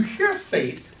more you hear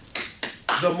faith,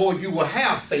 the more you will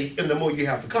have faith, and the more you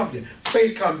have the confidence.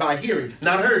 Faith comes by hearing,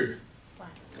 not heard.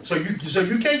 So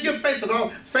you can't give faith an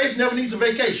off. Faith never needs a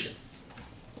vacation.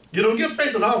 You don't give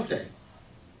faith an off day.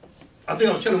 I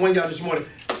think I was telling one of y'all this morning,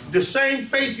 the same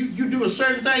faith you do a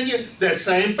certain thing in, that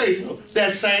same faith,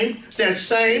 that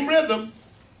same rhythm,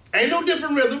 ain't no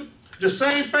different rhythm, the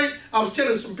same faith. I was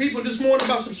telling some people this morning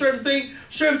about some certain things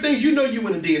you know you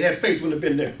wouldn't have did, had faith wouldn't have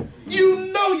been there. You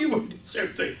know you wouldn't have did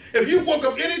certain things. If you woke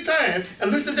up any time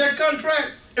and looked at that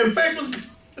contract and faith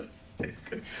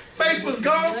was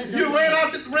gone, you ran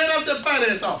out the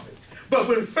finance office. But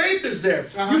when faith is there,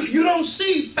 you don't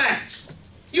see facts.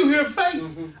 You hear faith.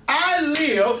 I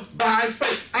live by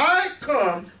faith. I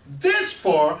come this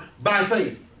far by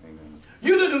faith.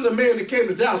 You look at the man that came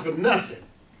to Dallas with nothing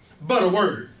but a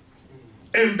word.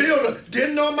 And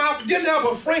didn't have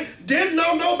a friend, didn't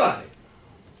know nobody.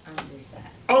 On this side.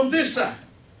 On this side.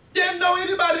 Didn't know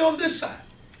anybody on this side.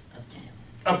 Of town.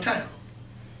 Of town.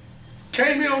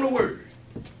 Came here on the word.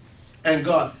 And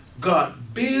God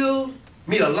built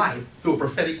me a life through a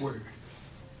prophetic word.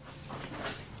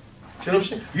 You know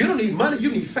what I'm saying? You don't need money, you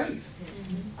need faith.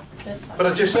 But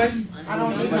I just say, I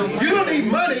don't need no money. you don't need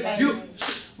money.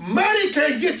 Money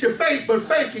can't get you faith, but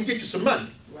faith can get you some money.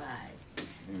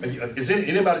 Right. Is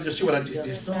anybody just see what I did? Your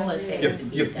source has to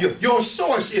be God. Your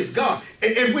source is God.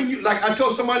 And when you, like I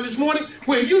told somebody this morning,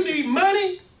 when you need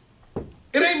money,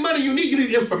 it ain't money you need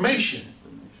information.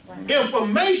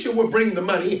 Information will bring the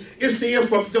money. It's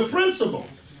the principle.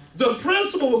 The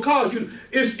principle will cause you,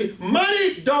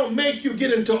 money don't make you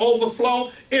get into overflow.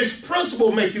 It's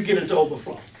principle make you get into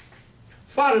overflow.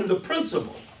 Following the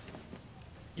principle.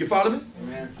 You follow me?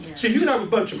 Amen. Yeah. See, you can have a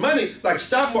bunch of money, like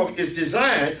stock market is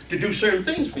designed to do certain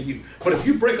things for you. But if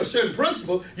you break a certain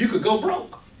principle, you could go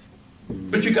broke.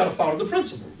 But you got to follow the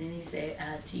principle. Then he said,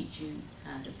 I'll teach you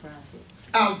how to profit.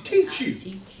 I'll teach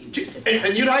you.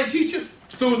 And you know how I teach you?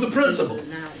 Through the principle.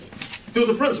 Through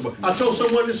the principle. I told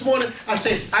someone this morning, I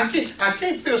said, I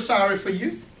can't feel sorry for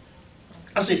you.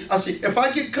 I said, if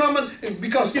I get coming,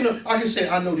 because, you know, I can say,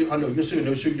 I know your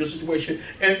situation,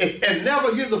 and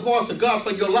never hear the voice of God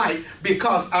for your life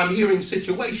because I'm hearing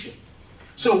situation.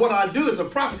 So what I do as a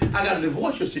prophet, I got to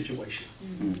divorce your situation.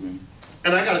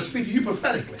 And I got to speak to you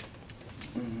prophetically.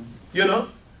 You know?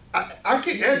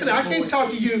 Anthony, I can't talk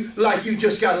to you like you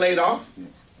just got laid off.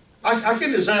 I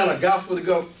can design a gospel to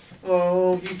go,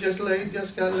 oh, you just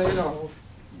got laid off.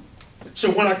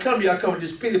 So when I come to you, I come with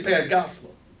this pity-pat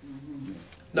gospel.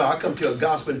 No, I come to a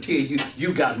gospel and tell you,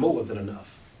 you got more than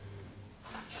enough.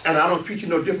 And I don't treat you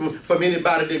no different from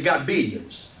anybody that got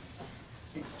billions.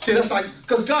 See, that's like,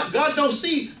 because God don't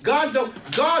see, God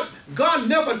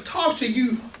never talks to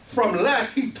you from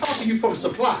lack, he talks to you from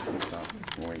supply.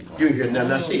 You hear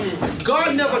now, see,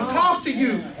 God never talks to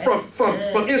you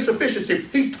from insufficiency.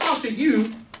 He talks to you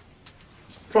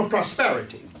from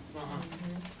prosperity.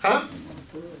 Huh?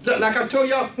 Like I told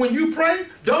y'all, when you pray,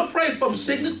 don't pray from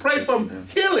sickness, pray from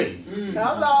healing.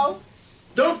 Hello.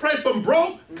 Don't pray from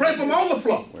broke, pray from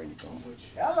overflow.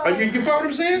 Hello. You follow what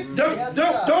I'm saying?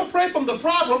 Don't pray from the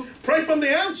problem, pray from the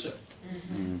answer.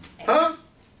 Huh?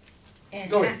 And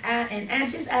Go ahead.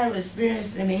 and just out of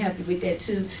experience, let me help you with that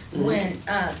too. When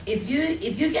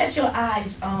if you got your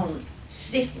eyes on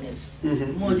sickness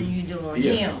more than you do on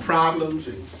him, problems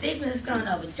and sickness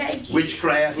gonna overtake you.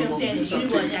 witchcraft. You know what I'm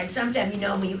saying? Like sometimes, you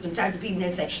know, when you can talk to people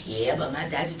and say, yeah, but my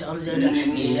doctor told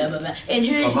me yeah, but and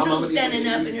here's truth standing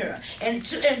up in here, and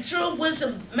truth with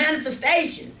some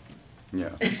manifestation. Yeah.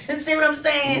 See what I'm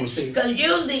saying? Because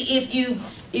usually if you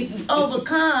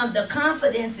overcome, the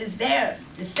confidence is there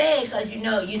to say it because you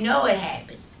know it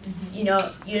happened. You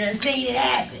done seen it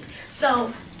happen.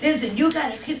 So listen, you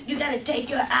gotta take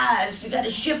your eyes, you gotta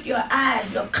shift your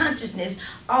eyes, your consciousness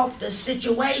off the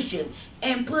situation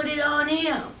and put it on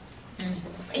him.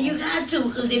 And you got to,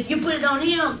 because if you put it on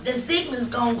him, the sickness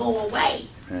gonna go away.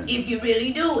 If you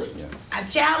really do it. Yeah. I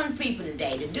challenge people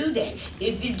today to do that.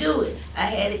 If you do it. I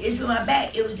had an issue with my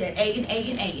back. It was just aching.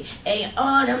 And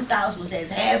all them thoughts was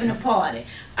just having a party.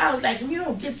 I was like, you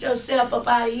don't get yourself up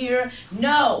out of here.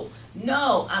 No,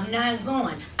 I'm not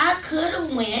going. I could have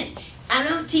went. I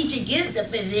don't teach against the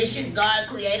physician. God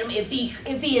created him. If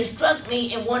he instruct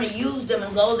me and want to use them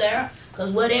and go there,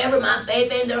 because whatever, my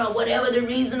faith ain't there or whatever the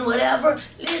reason, whatever,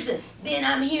 listen, then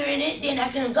I'm hearing it, then I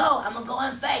can go. I'm going to go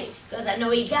in faith because I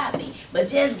know he got me. But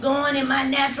just going in my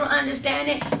natural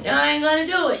understanding, no, I ain't going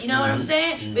to do it. You know what I'm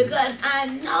saying? Because I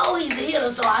know he's a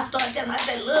healer. So I start telling him, I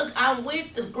said, look, I'm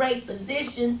with the great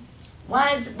physician.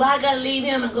 Why I got to leave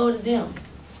him and go to them?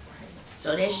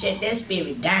 So that shut that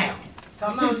spirit down.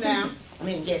 Come on now. I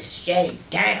mean, just shut it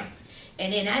down.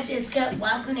 And then I just kept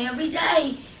walking every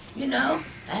day,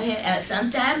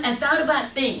 Sometimes I thought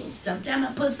about things. Sometimes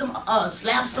I put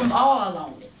slap some oil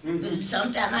on it.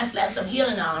 Sometimes I slap some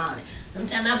healing oil on it.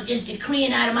 Sometimes I was just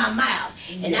decreeing out of my mouth.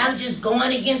 And I was just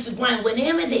going against the grain.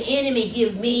 Whenever the enemy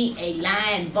gives me a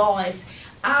lying voice,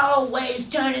 I always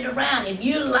turn it around. If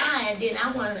you're lying, then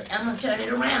I'm gonna turn it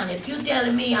around. If you're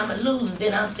telling me I'm a loser,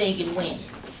 then I'm thinking winning.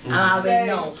 I already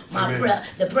know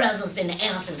the presence and the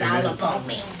answers all up on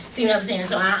me. See what I'm saying?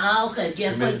 So okay,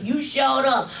 Jeff, you showed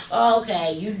up.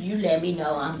 Okay, you let me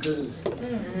know I'm good.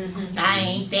 I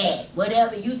ain't that.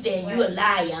 Whatever you said, you a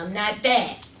liar. I'm not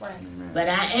that. But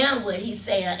I am what he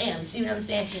say I am. See what I'm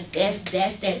saying? That's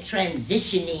that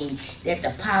transitioning that the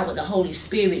power of the Holy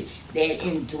Spirit that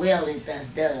indwelleth us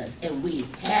does. And we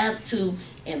have to,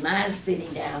 and mine's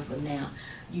sitting down for now,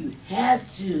 you have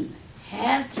to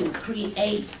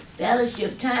create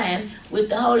fellowship time with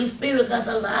the Holy Spirit because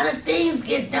a lot of things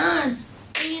get done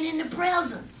being in the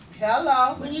presence.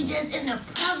 Hello. When you're just in the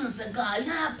presence of God, you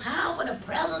know how powerful the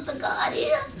presence of God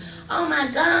is? Oh my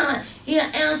God, he'll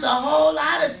answer a whole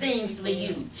lot of things for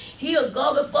you. He'll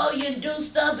go before you and do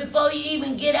stuff before you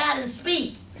even get out and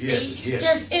speak. See,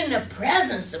 just in the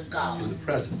presence of God. In the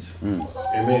presence.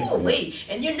 Amen.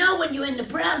 And when you're in the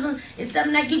presence, it's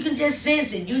something like you can just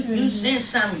sense it. You sense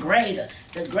something greater.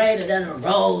 The greater done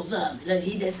rose up.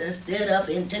 He just stood up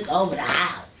and took over the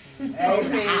house. Over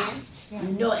the house.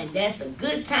 And that's a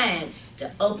good time to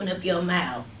open up your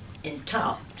mouth and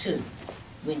talk too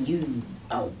when you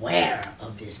are aware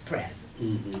of this presence.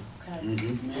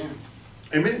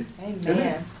 Amen.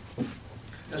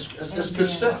 That's good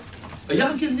stuff. Are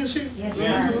y'all getting this here? Yes.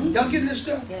 Y'all getting this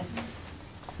stuff? Yes.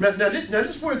 Now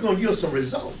this word gonna yield some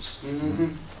results.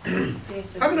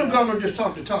 How many of God don't just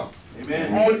talk to talk?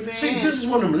 Amen. But, see, this is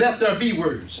one of them let there be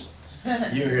words. You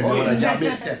heard that? Y'all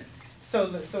missed that. So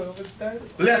it was started.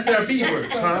 Let there be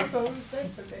words, huh? So it was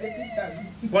started.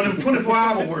 One of them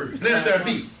 24-hour words. Let there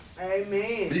be.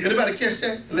 Amen. Did anybody catch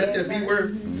that? Let there be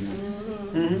word.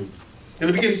 In the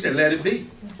beginning, he said, "Let it be."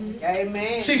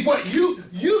 Amen. See, what you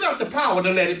got the power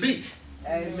to let it be.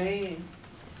 Amen.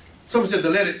 Someone said the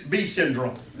let it be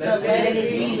syndrome. Let it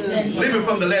be syndrome. Living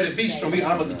from the let it be syndrome.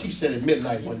 I'm going to teach that at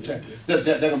midnight one time. That's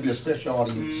going to be a special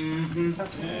audience.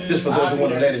 Just for those who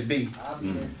want to let it be.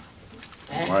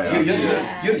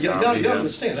 Y'all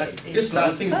understand. There's a lot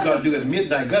of things God do at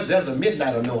midnight. There's a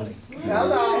midnight anointing.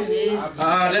 Hello.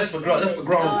 That's for grown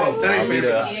folks. That ain't for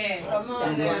everybody.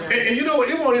 And you know what?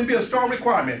 It won't even be a strong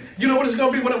requirement. You know what it's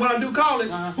gonna be when I do call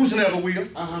it? Whosoever will.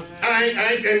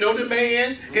 I ain't no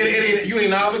demand. You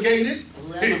ain't obligated.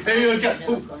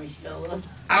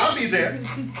 I'll be there.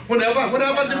 Whenever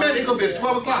I demand, it's gonna be at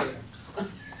 12 o'clock.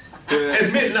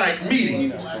 At midnight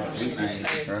meeting.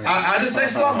 I didn't say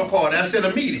slumber party. I said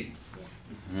a meeting.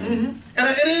 And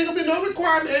it ain't gonna be no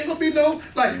requirement. It ain't gonna be no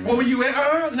what were you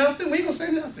at? Nothing. We ain't gonna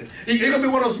say nothing. It ain't gonna be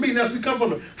one of those meetings that we come from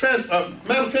the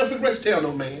Mount of Transfiguration. Tell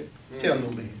no man. Tell no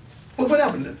man. Well, what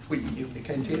happened? They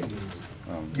can't tell you.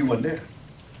 You weren't there.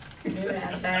 Remember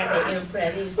I found that in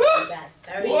prayer, there used to be about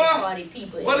 30 or 40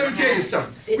 people. Well, let me tell you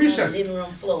something. We used to have living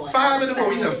room floor. 5 in the morning.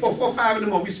 We used to have 4, 5 in the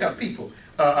morning. We used to have people.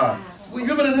 You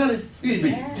remember that, honey? You used to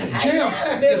be jam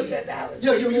packed.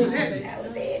 You was happy. I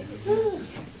was happy.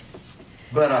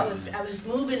 But I was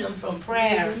moving them from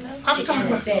prayer I'm to talking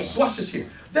about, intercession. watch this here.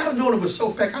 That anointing was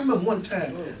so packed. I remember one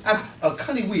time,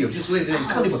 Cunny Wheel, just laid there in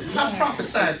Cunny Wheel. I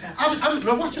prophesied.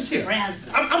 Watch this here.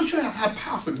 I'm sure how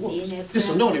powerful it was. This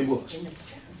anointing was.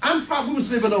 we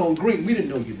was living on Green. We didn't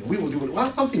know you then. We were doing, well,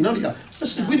 I don't think none of y'all.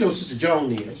 We know Sister Joan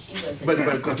then. But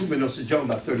because we've been knowing Sister Joan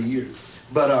about 30 years.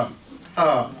 But,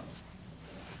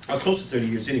 close to 30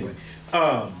 years anyway.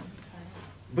 I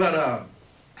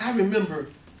remember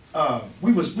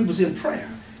we was in prayer.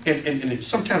 And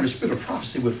sometimes the spirit of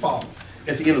prophecy would fall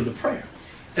at the end of the prayer.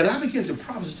 And I began to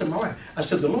prophesy to my wife. I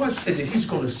said, the Lord said that he's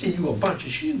going to send you a bunch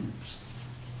of shoes.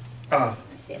 I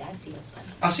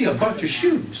see a bunch of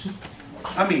shoes.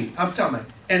 I mean, I'm telling you.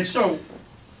 And so,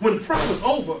 when the prayer was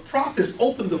over, Prophetess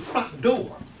opened the front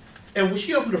door. And when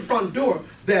she opened the front door,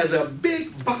 there's a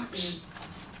big box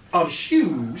of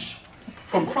shoes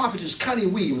from Prophetess Connie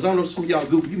Williams. I don't know if some of y'all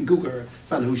Google, you can Google her,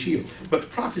 find out who she is. But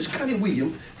Prophetess Connie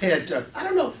Williams had, I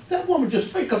don't know, that woman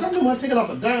just fake, because I remember her taking off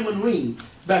a diamond ring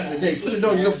back in the day, put it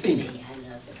on your finger.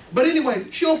 But anyway,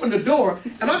 she opened the door,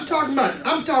 and I'm talking about,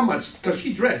 because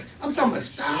she dressed, I'm talking about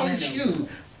stylish shoes.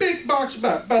 Big box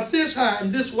about this high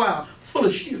and this wide, full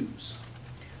of shoes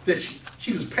that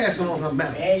she was passing on her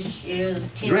mouth.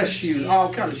 Dress shoes,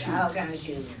 all kind of shoes. All kind of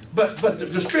shoes. But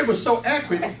the script was so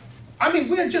accurate. I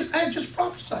mean, I had just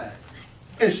prophesied.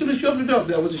 And as soon as she opened the door,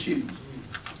 there was a shoe.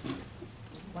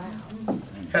 Wow.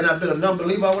 Had I been a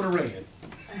non-believer, I would have ran.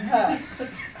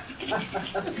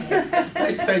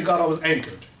 Thank God I was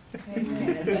anchored.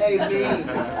 Amen.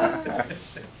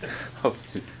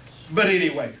 But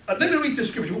anyway, let me read this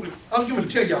scripture. I'm going to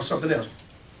tell y'all something else.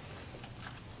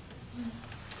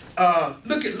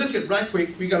 Look at right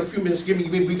quick. We got a few minutes.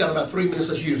 We got about 3 minutes.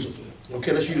 Let's use them.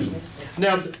 Okay, let's use them.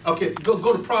 Now, okay,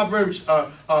 go to Proverbs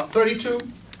 32.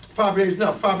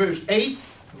 Proverbs 8,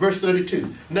 verse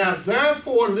 32. Now,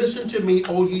 therefore, listen to me,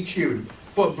 O ye children.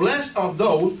 For blessed are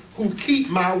those who keep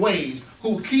my ways,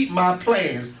 who keep my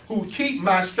plans, who keep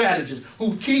my strategies,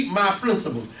 who keep my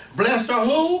principles. Blessed are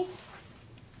who?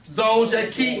 Those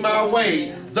that keep my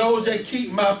ways, those that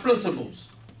keep my principles,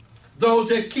 those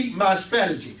that keep my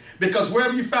strategy. Because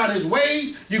wherever you find his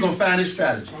ways, you're going to find his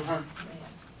strategy.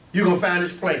 You're going to find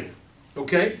his plan.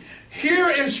 Okay? Hear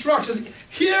instructions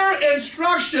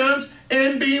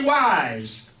and be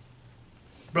wise.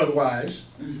 Brother Wise.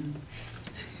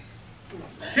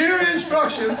 Hear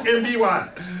instructions and be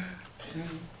wise.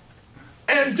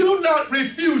 And do not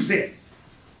refuse it.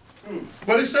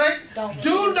 What did it say?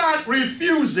 Do not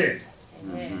refuse it.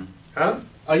 Huh?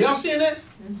 Are y'all seeing that?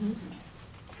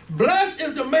 Blessed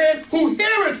is the man who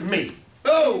heareth me.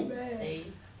 Oh.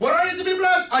 What I need to be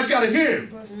blessed? I got to hear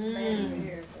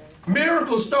him.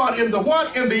 Miracles start in the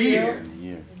what? In the ear.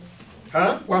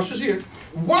 Huh? Watch this here.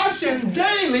 Watching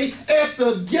daily at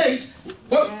the gates.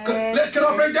 What? Can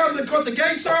I break down what the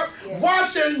gates are?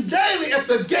 Watching daily at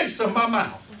the gates of my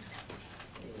mouth.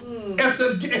 At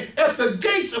the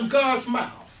gates of God's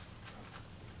mouth.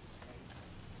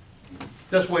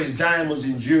 That's where his diamonds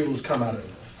and jewels come out of.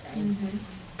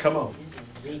 Come on.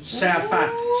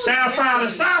 Sapphire. Sapphire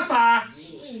to sapphire.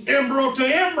 Emerald to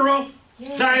emerald.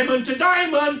 Diamond to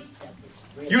diamond.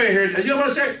 You ain't heard that. You know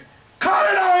what I say? Call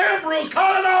it all emeralds.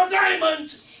 Call it all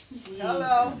diamonds.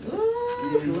 Hello.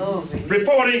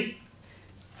 Reporting.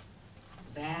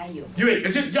 Value. You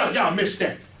ain't. Y'all missed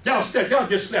that. Y'all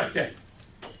just slept that.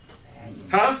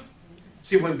 Huh?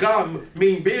 See, when God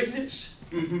mean business,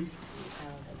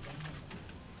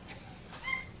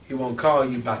 he won't call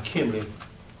you by Kimberly.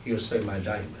 He'll say my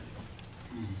diamond,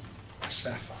 my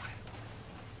sapphire,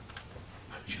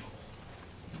 my jewel.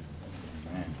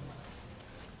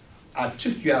 I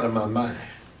took you out of my mind.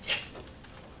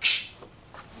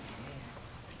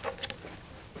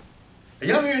 Are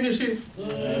y'all hearing this here?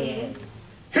 Yes.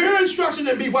 Hear instruction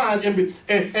and be wise and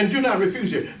do not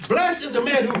refuse it. Blessed is the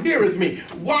man who heareth me,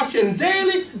 watching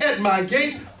daily at my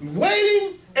gates,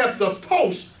 waiting at the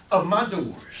posts of my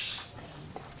doors.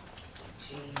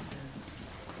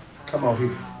 Jesus. Come on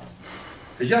here.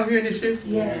 Is y'all hearing this here?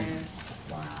 Yes.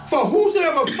 Wow. For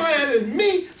whosoever findeth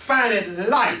me, findeth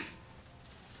life.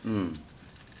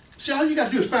 See, all you got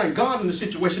to do is find God in the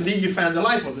situation, then you find the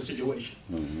life of the situation.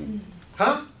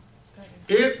 Huh?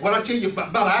 What I tell you about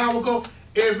an hour ago,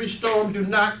 every storm do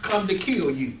not come to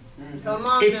kill you. Come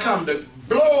on It now. come to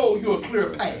blow you a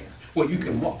clear path where you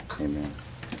can walk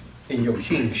in your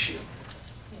kingship.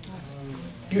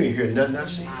 You ain't hear nothing I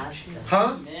said.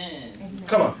 Huh?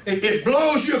 Come on. It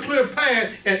blows you a clear path,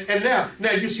 and now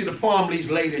you see the palm leaves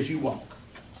laid as you walk.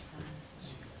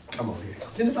 Come on here.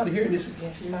 Is anybody hearing this?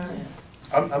 Yes, sir.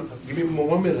 Give me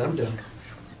 1 minute, I'm done.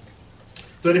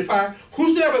 35.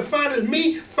 Whosoever findeth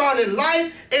me findeth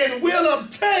life and will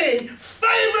obtain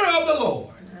favor of the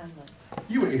Lord.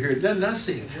 You ain't heard nothing I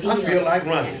said. I feel like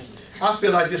running. I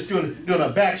feel like just doing a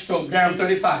backstroke down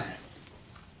 35.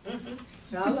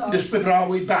 Just flipping all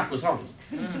the way backwards, huh?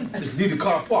 Just leave the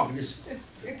car parked.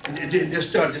 And just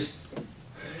start this.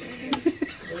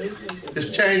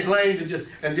 Just change lanes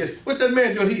and just what that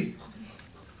man doing?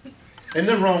 Ain't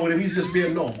nothing wrong with him. He's just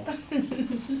being normal.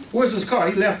 Where's his car?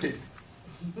 He left it.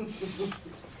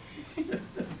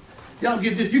 Y'all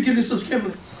get this? You get this, Sister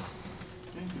Kimberly?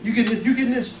 You get this? You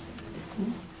getting this?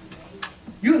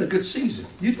 You're in a good season.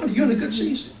 You're in a good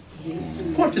season.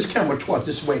 Point this camera towards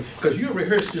this way, because you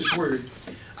rehearsed this word.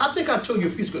 I think I told you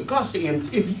a few ago. God said,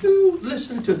 if you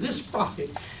listen to this prophet,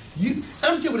 let me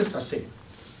tell you what this I said.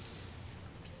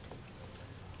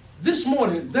 This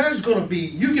morning, there's going to be,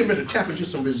 you get ready to tap into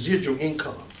some residual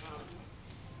income.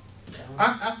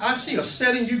 I see a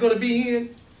setting you're going to be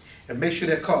in, and make sure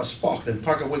that car is sparkling,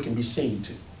 park away can be seen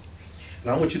to.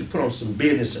 And I want you to put on some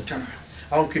business attire.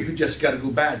 I don't care if you just got to go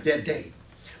by it that day.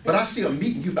 But I see a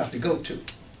meeting you're about to go to.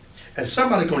 And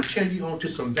somebody's going to turn you on to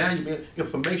some valuable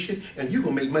information, and you're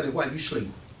going to make money while you sleep.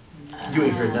 You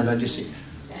ain't heard nothing I just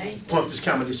said. Point this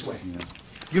camera this way.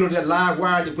 You know that live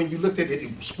wire that when you looked at it,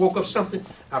 it spoke up something?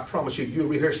 I promise you, you'll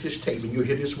rehearse this tape and you'll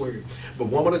hear this word. But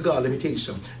woman of God, let me tell you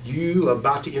something. You are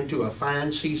about to enter a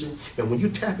fine season, and when you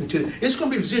tap into it, it's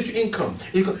going to be residual income.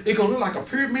 It's going to look like a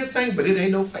pyramid thing, but it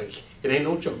ain't no fake. It ain't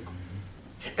no joke.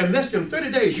 In less than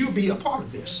 30 days, you'll be a part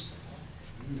of this.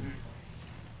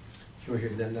 You ain't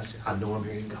hearing nothing I said. I know I'm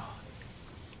hearing God.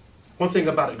 One thing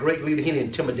about a great leader, he ain't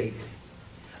intimidated.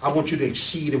 I want you to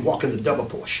exceed and walk in the double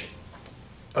portion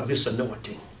of this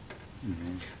anointing.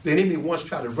 The enemy once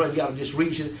tried to run you out of this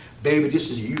region. Baby, this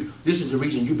is you. This is the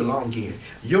region you belong in.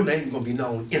 Your name is going to be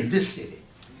known in this city.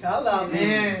 Hello,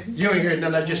 man. You ain't heard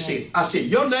nothing I just said. I said,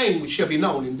 your name shall be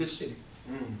known in this city.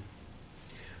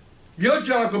 Your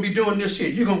job going to be doing this here.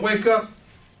 You're going to wake up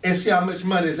and see how much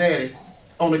money is added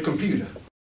on the computer.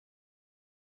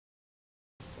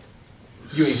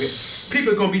 You ain't here.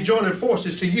 People are going to be joining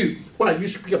forces to you while you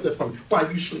pick up the phone,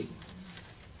 while you sleep.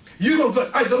 You're going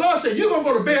to go, the Lord said, you're going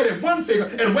to go to bed at one figure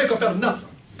and wake up at another.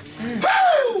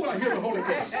 Woo! I hear the Holy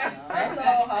Ghost.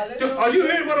 Are you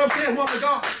hearing what I'm saying, woman of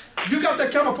God? You got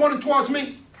that camera pointing towards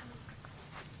me?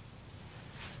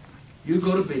 You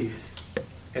go to bed,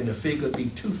 and the figure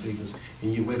be 2 figures,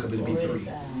 and you wake up, it'll be 3.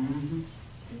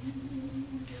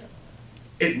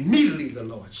 Immediately, the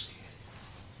Lord said,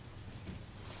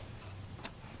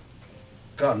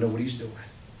 God knows what he's doing.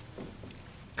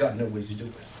 God knows what he's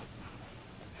doing.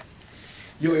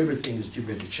 Your everything is getting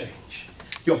ready to change.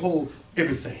 Your whole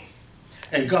everything.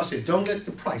 And God said, don't let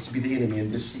the price be the enemy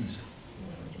in this season.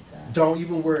 Don't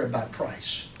even worry about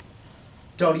price.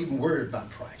 Don't even worry about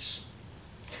price.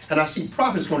 And I see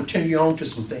prophets going to turn you on to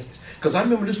some things. Because I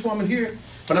remember this woman here,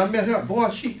 when I met her,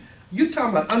 boy, you talking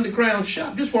about underground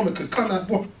shop, this woman could come out,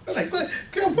 boy, I'm like,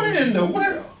 girl, where in the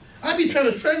world? I be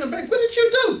trying to train her back. What did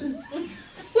you do?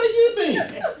 Where you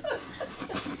been?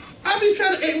 I be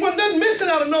trying to, ain't nothing missing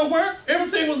out of nowhere.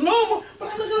 Everything was normal, but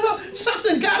I'm looking at her,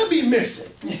 something gotta be missing.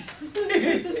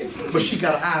 But she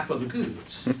got an eye for the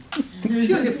goods.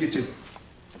 She'll help you to it.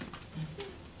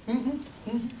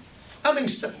 I mean,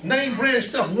 name brand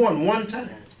stuff one time.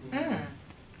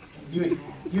 You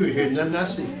ain't heard nothing I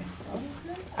said.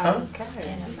 Huh?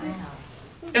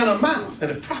 And a mouth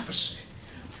and a prophecy.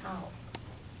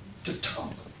 To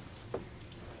talk.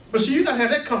 But see, you got to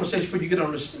have that conversation before you get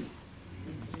on the scene.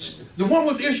 The one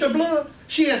with the issue of blood,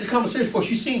 she had the conversation before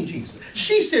she seen Jesus.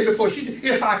 She said before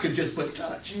if I could just but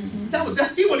touch. He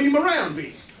wasn't even around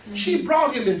me. She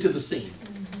brought him into the scene.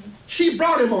 She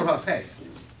brought him on her path.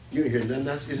 You ain't hearing nothing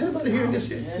else? Is anybody hearing this?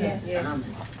 Yes.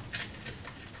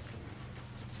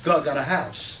 God got a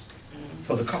house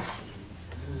for the car.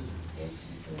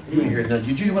 You ain't hearing nothing.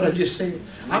 Did you hear what I just said?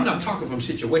 I'm not talking from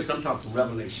situation, I'm talking from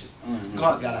revelation.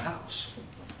 God got a house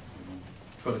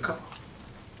for the car.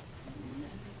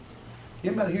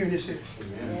 Anybody hearing this here?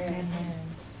 Yes.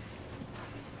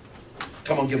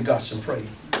 Come on, give God some praise.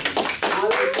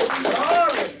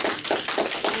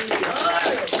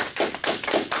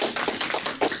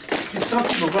 See, some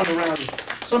people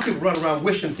run around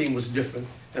wishing things was different,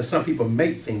 and some people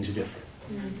make things different.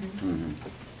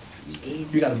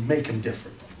 You got to make them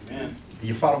different. Amen.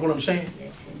 You follow what I'm saying?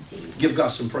 Yes, indeed. Give God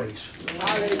some praise.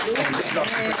 Hallelujah. Give God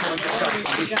some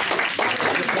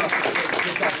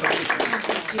praise.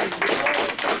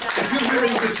 If you're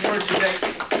hearing this word today,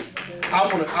 I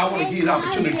want to give you the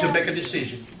opportunity to make a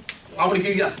decision. I want to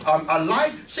give you a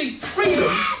life. See,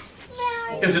 freedom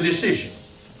is a decision.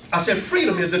 I said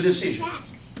freedom is a decision.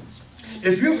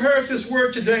 If you've heard this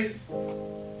word today,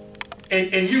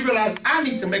 and you realize I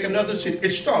need to make another decision,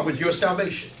 it starts with your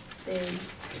salvation.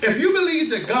 If you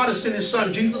believe that God has sent his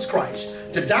son, Jesus Christ,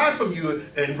 to die from you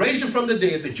and raise him from the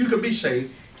dead, that you can be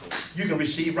saved, you can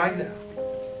receive right now.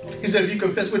 He said, if you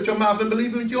confess with your mouth and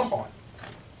believe with your heart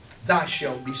thou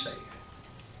shalt be saved.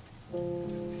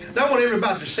 Now I want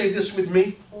everybody to say this with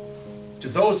me. To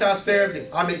those out there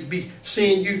that I may be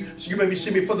seeing you, so you may be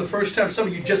seeing me for the first time. Some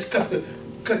of you just cut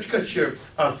your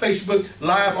Facebook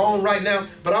live on right now,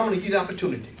 but I want to give you the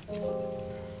opportunity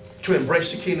to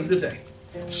embrace the kingdom today.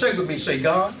 Say with me, say,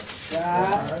 God,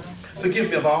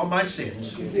 forgive me of all my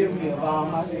sins. Forgive me of all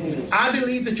my sins. I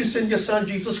believe that you sent your son,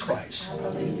 Jesus Christ,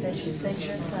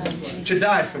 to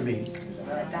die for me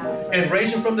and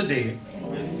raise him from the dead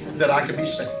that I could be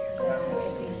saved.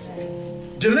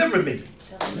 Deliver me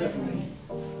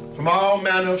from all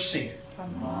manner of sin.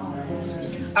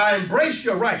 I embrace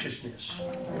your righteousness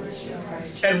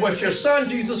and what your son,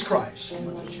 Jesus Christ,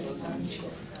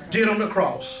 did on the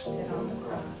cross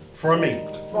for me.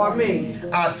 For me.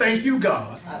 I thank you,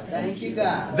 God, I thank you,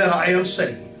 God, that I am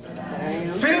saved.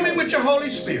 Fill me with your Holy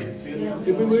Spirit.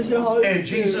 In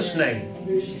Jesus' name.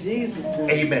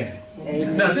 Amen.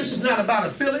 Now, this is not about a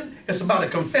feeling. It's about a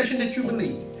confession that you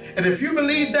believe. And if you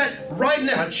believe that right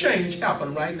now, change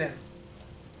happen right now.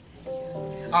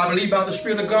 I believe by the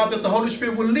Spirit of God that the Holy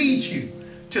Spirit will lead you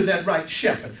to that right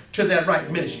shepherd, to that right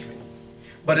ministry.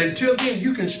 But until then,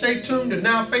 you can stay tuned to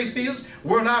Now Faith Is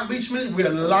World Outreach Ministry. We're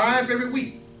live every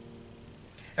week.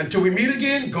 Until we meet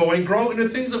again, go and grow in the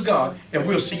things of God, and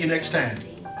we'll see you next time.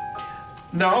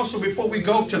 Now, also, before we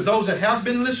go, to those that have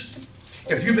been listening,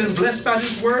 if you've been blessed by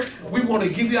this word, we want to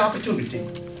give you the opportunity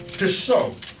to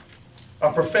sow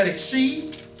a prophetic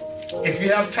seed. If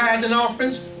you have tithes and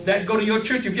offerings, that go to your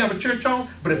church if you have a church home.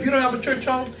 But if you don't have a church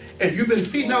home and you've been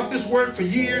feeding out this word for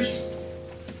years,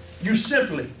 you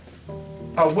simply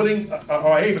are willing,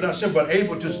 or able, not simple, but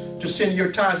able to send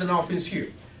your tithes and offerings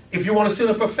here. If you want to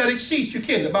send a prophetic seed, you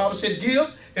can. The Bible said,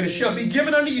 give, and it shall be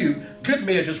given unto you. Good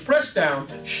measures, pressed down,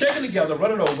 shaken together,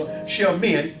 running over, shall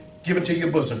men give into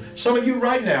your bosom. Some of you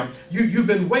right now, you've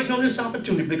been waiting on this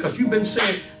opportunity because you've been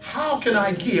saying, how can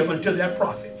I give unto that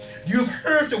prophet? You've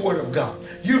heard the word of God.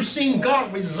 You've seen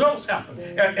God results happen.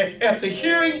 At the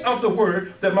hearing of the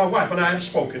word that my wife and I have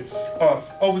spoken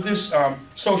over this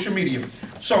social media.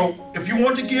 So if you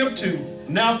want to give to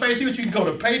Now Faith Is, you can go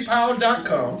to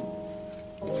paypal.com.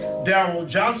 Darrell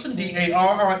Johnson,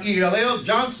 D-A-R-R-E-L-L,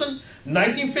 Johnson,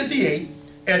 1958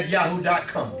 at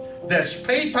yahoo.com. That's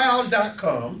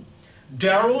paypal.com.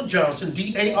 Darrell Johnson,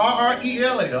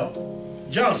 D-A-R-R-E-L-L,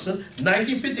 Johnson,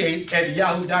 1958 at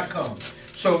yahoo.com.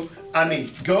 So, I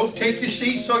mean, go take your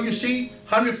seed, sow your seed,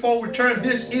 100-fold return.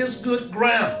 This is good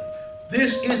ground.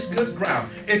 This is good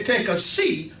ground. It takes a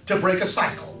seed to break a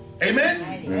cycle. Amen?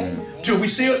 Amen. Till we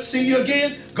see you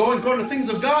again, go and grow the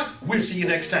things of God. We'll see you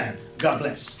next time. God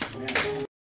bless. Amen.